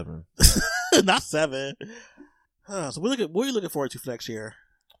do 7. Not 7. So what are you looking forward to for next year?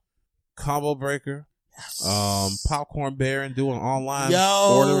 Combo Breaker. Yes. Popcorn Baron doing online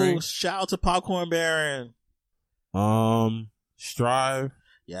ordering. Shout out to Popcorn Baron. Strive.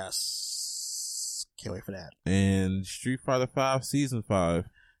 Yes. Can't wait for that. And Street Fighter 5 Season 5.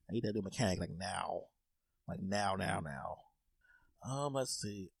 I need that new mechanic like now. Like now. Let's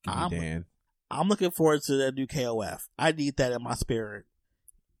see. I'm looking forward to that new KOF. I need that in my spirit.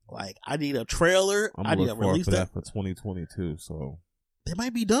 Like, I need a trailer. I need a release for that for 2022. So they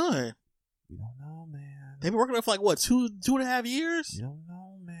might be done. You don't know, man. They've been working on it for like what, 2.5 years? You don't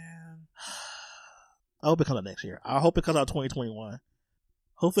know, man. I hope it comes out next year. I hope it comes out 2021.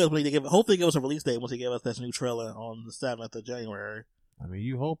 Hopefully they give us a release date once they give us this new trailer on the 7th of January. I mean,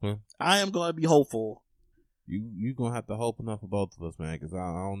 you hoping? I am going to be hopeful. You gonna have to hope enough for both of us, man. Because I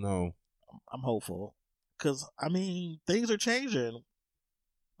don't know. I'm hopeful. Because I mean, things are changing.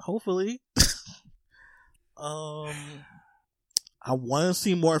 Hopefully. I want to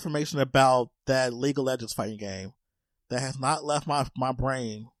see more information about that League of Legends fighting game. That has not left my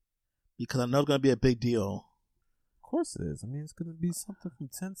brain because I know it's going to be a big deal. Of course it is. I mean, it's going to be something from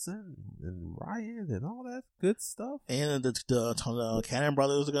Tencent and Riot and all that good stuff. And the Cannon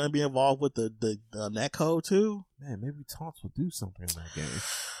Brothers are going to be involved with the netcode too. Man, maybe Taunts will do something in that game.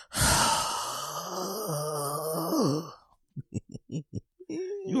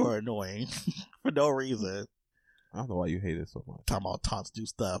 You are annoying for no reason. I don't know why you hate it so much. Talking about Taunts do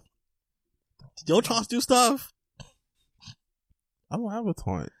stuff. Did your Taunts do stuff? I don't have a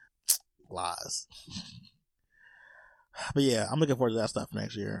taunt. Lies. But yeah, I'm looking forward to that stuff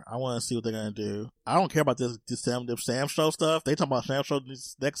next year. I want to see what they're going to do. I don't care about this Sam Show stuff. They talking about Sam Show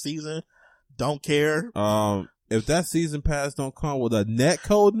this next season. Don't care. If that season pass don't come with a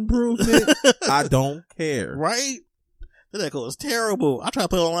netcode improvement, I don't care. Right? The netcode is terrible. I tried to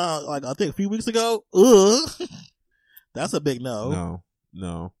put it online like I think a few weeks ago. That's a big no.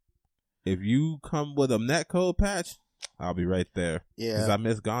 No. If you come with a netcode patch, I'll be right there. Yeah. Because I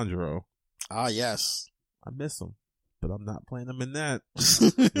miss Ganjiro. Ah, yes. I miss him. But I'm not playing him in that.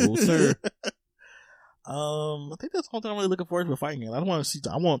 No, sir. I think that's the whole thing I'm really looking forward to fighting games.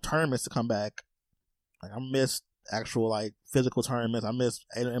 I want tournaments to come back. Like, I miss actual, like, physical tournaments. I miss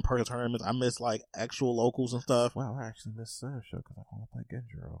in-person tournaments. I miss, like, actual locals and stuff. Wow, I actually miss Sam Show because I want to play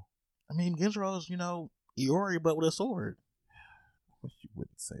Genjiro. I mean, Genjiro is, Iori, but with a sword. I wish you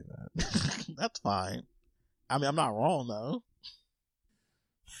wouldn't say that. That's fine. I mean, I'm not wrong, though.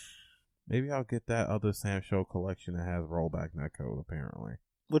 Maybe I'll get that other Sam Show collection that has rollback netcode, apparently.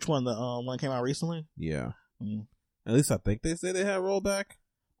 Which one? The one came out recently? Yeah. Mm. At least I think they say they have rollback.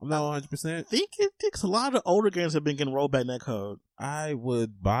 I'm not 100%. I think it takes a lot of older games have been getting rollback netcode. I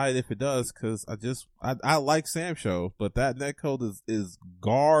would buy it if it does, because I like Sam Show, but that netcode is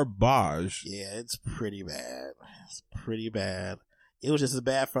garbage. Yeah, it's pretty bad. It was just as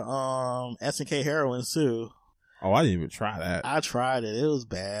bad for SNK Heroines too. Oh, I didn't even try that. I tried it. It was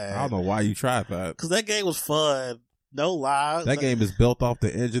bad. I don't know why you tried that. Because that game was fun. No lie. That game is built off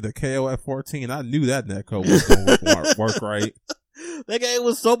the engine of KOF 14. I knew that netcode was going to work right. That game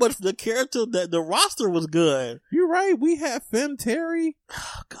was so much. The character, the roster was good. You're right. We had Fem Terry.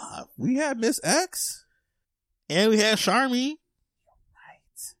 Oh, God. We had Miss X. And we had Charmy.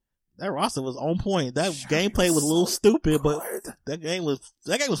 Right. That roster was on point. That gameplay was a little stupid, but that game was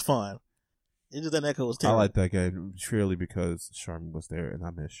fun. It's just that netcode was terrible. I like that game purely because Charmy was there, and I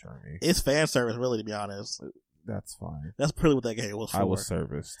miss Charmy. It's fan service, really, to be honest. That's fine. That's pretty what that game was for. I was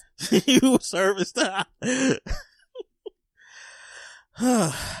serviced. You were serviced. But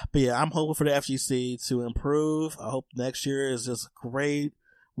yeah, I'm hoping for the FGC to improve. I hope next year is just great.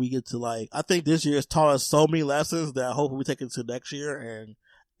 We get to I think this year has taught us so many lessons that I hope we take it to next year and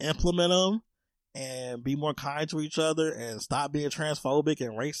implement them. And be more kind to each other and stop being transphobic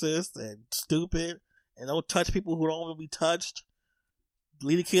and racist and stupid and don't touch people who don't want to be touched.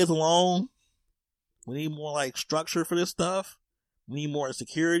 Leave the kids alone. We need more structure for this stuff. We need more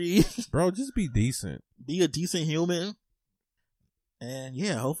security. Bro, just be decent. Be a decent human. And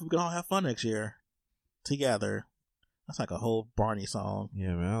yeah, hopefully we can all have fun next year. Together. That's like a whole Barney song.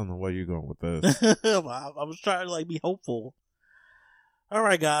 Yeah, man, I don't know where you're going with this. I was trying to be hopeful. All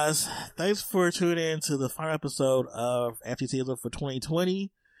right, guys. Thanks for tuning in to the final episode of FGCism for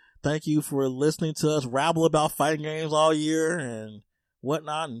 2020. Thank you for listening to us rabble about fighting games all year and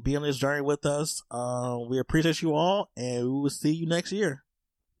whatnot and be on this journey with us. We appreciate you all, and we will see you next year.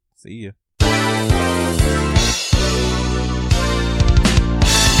 See ya.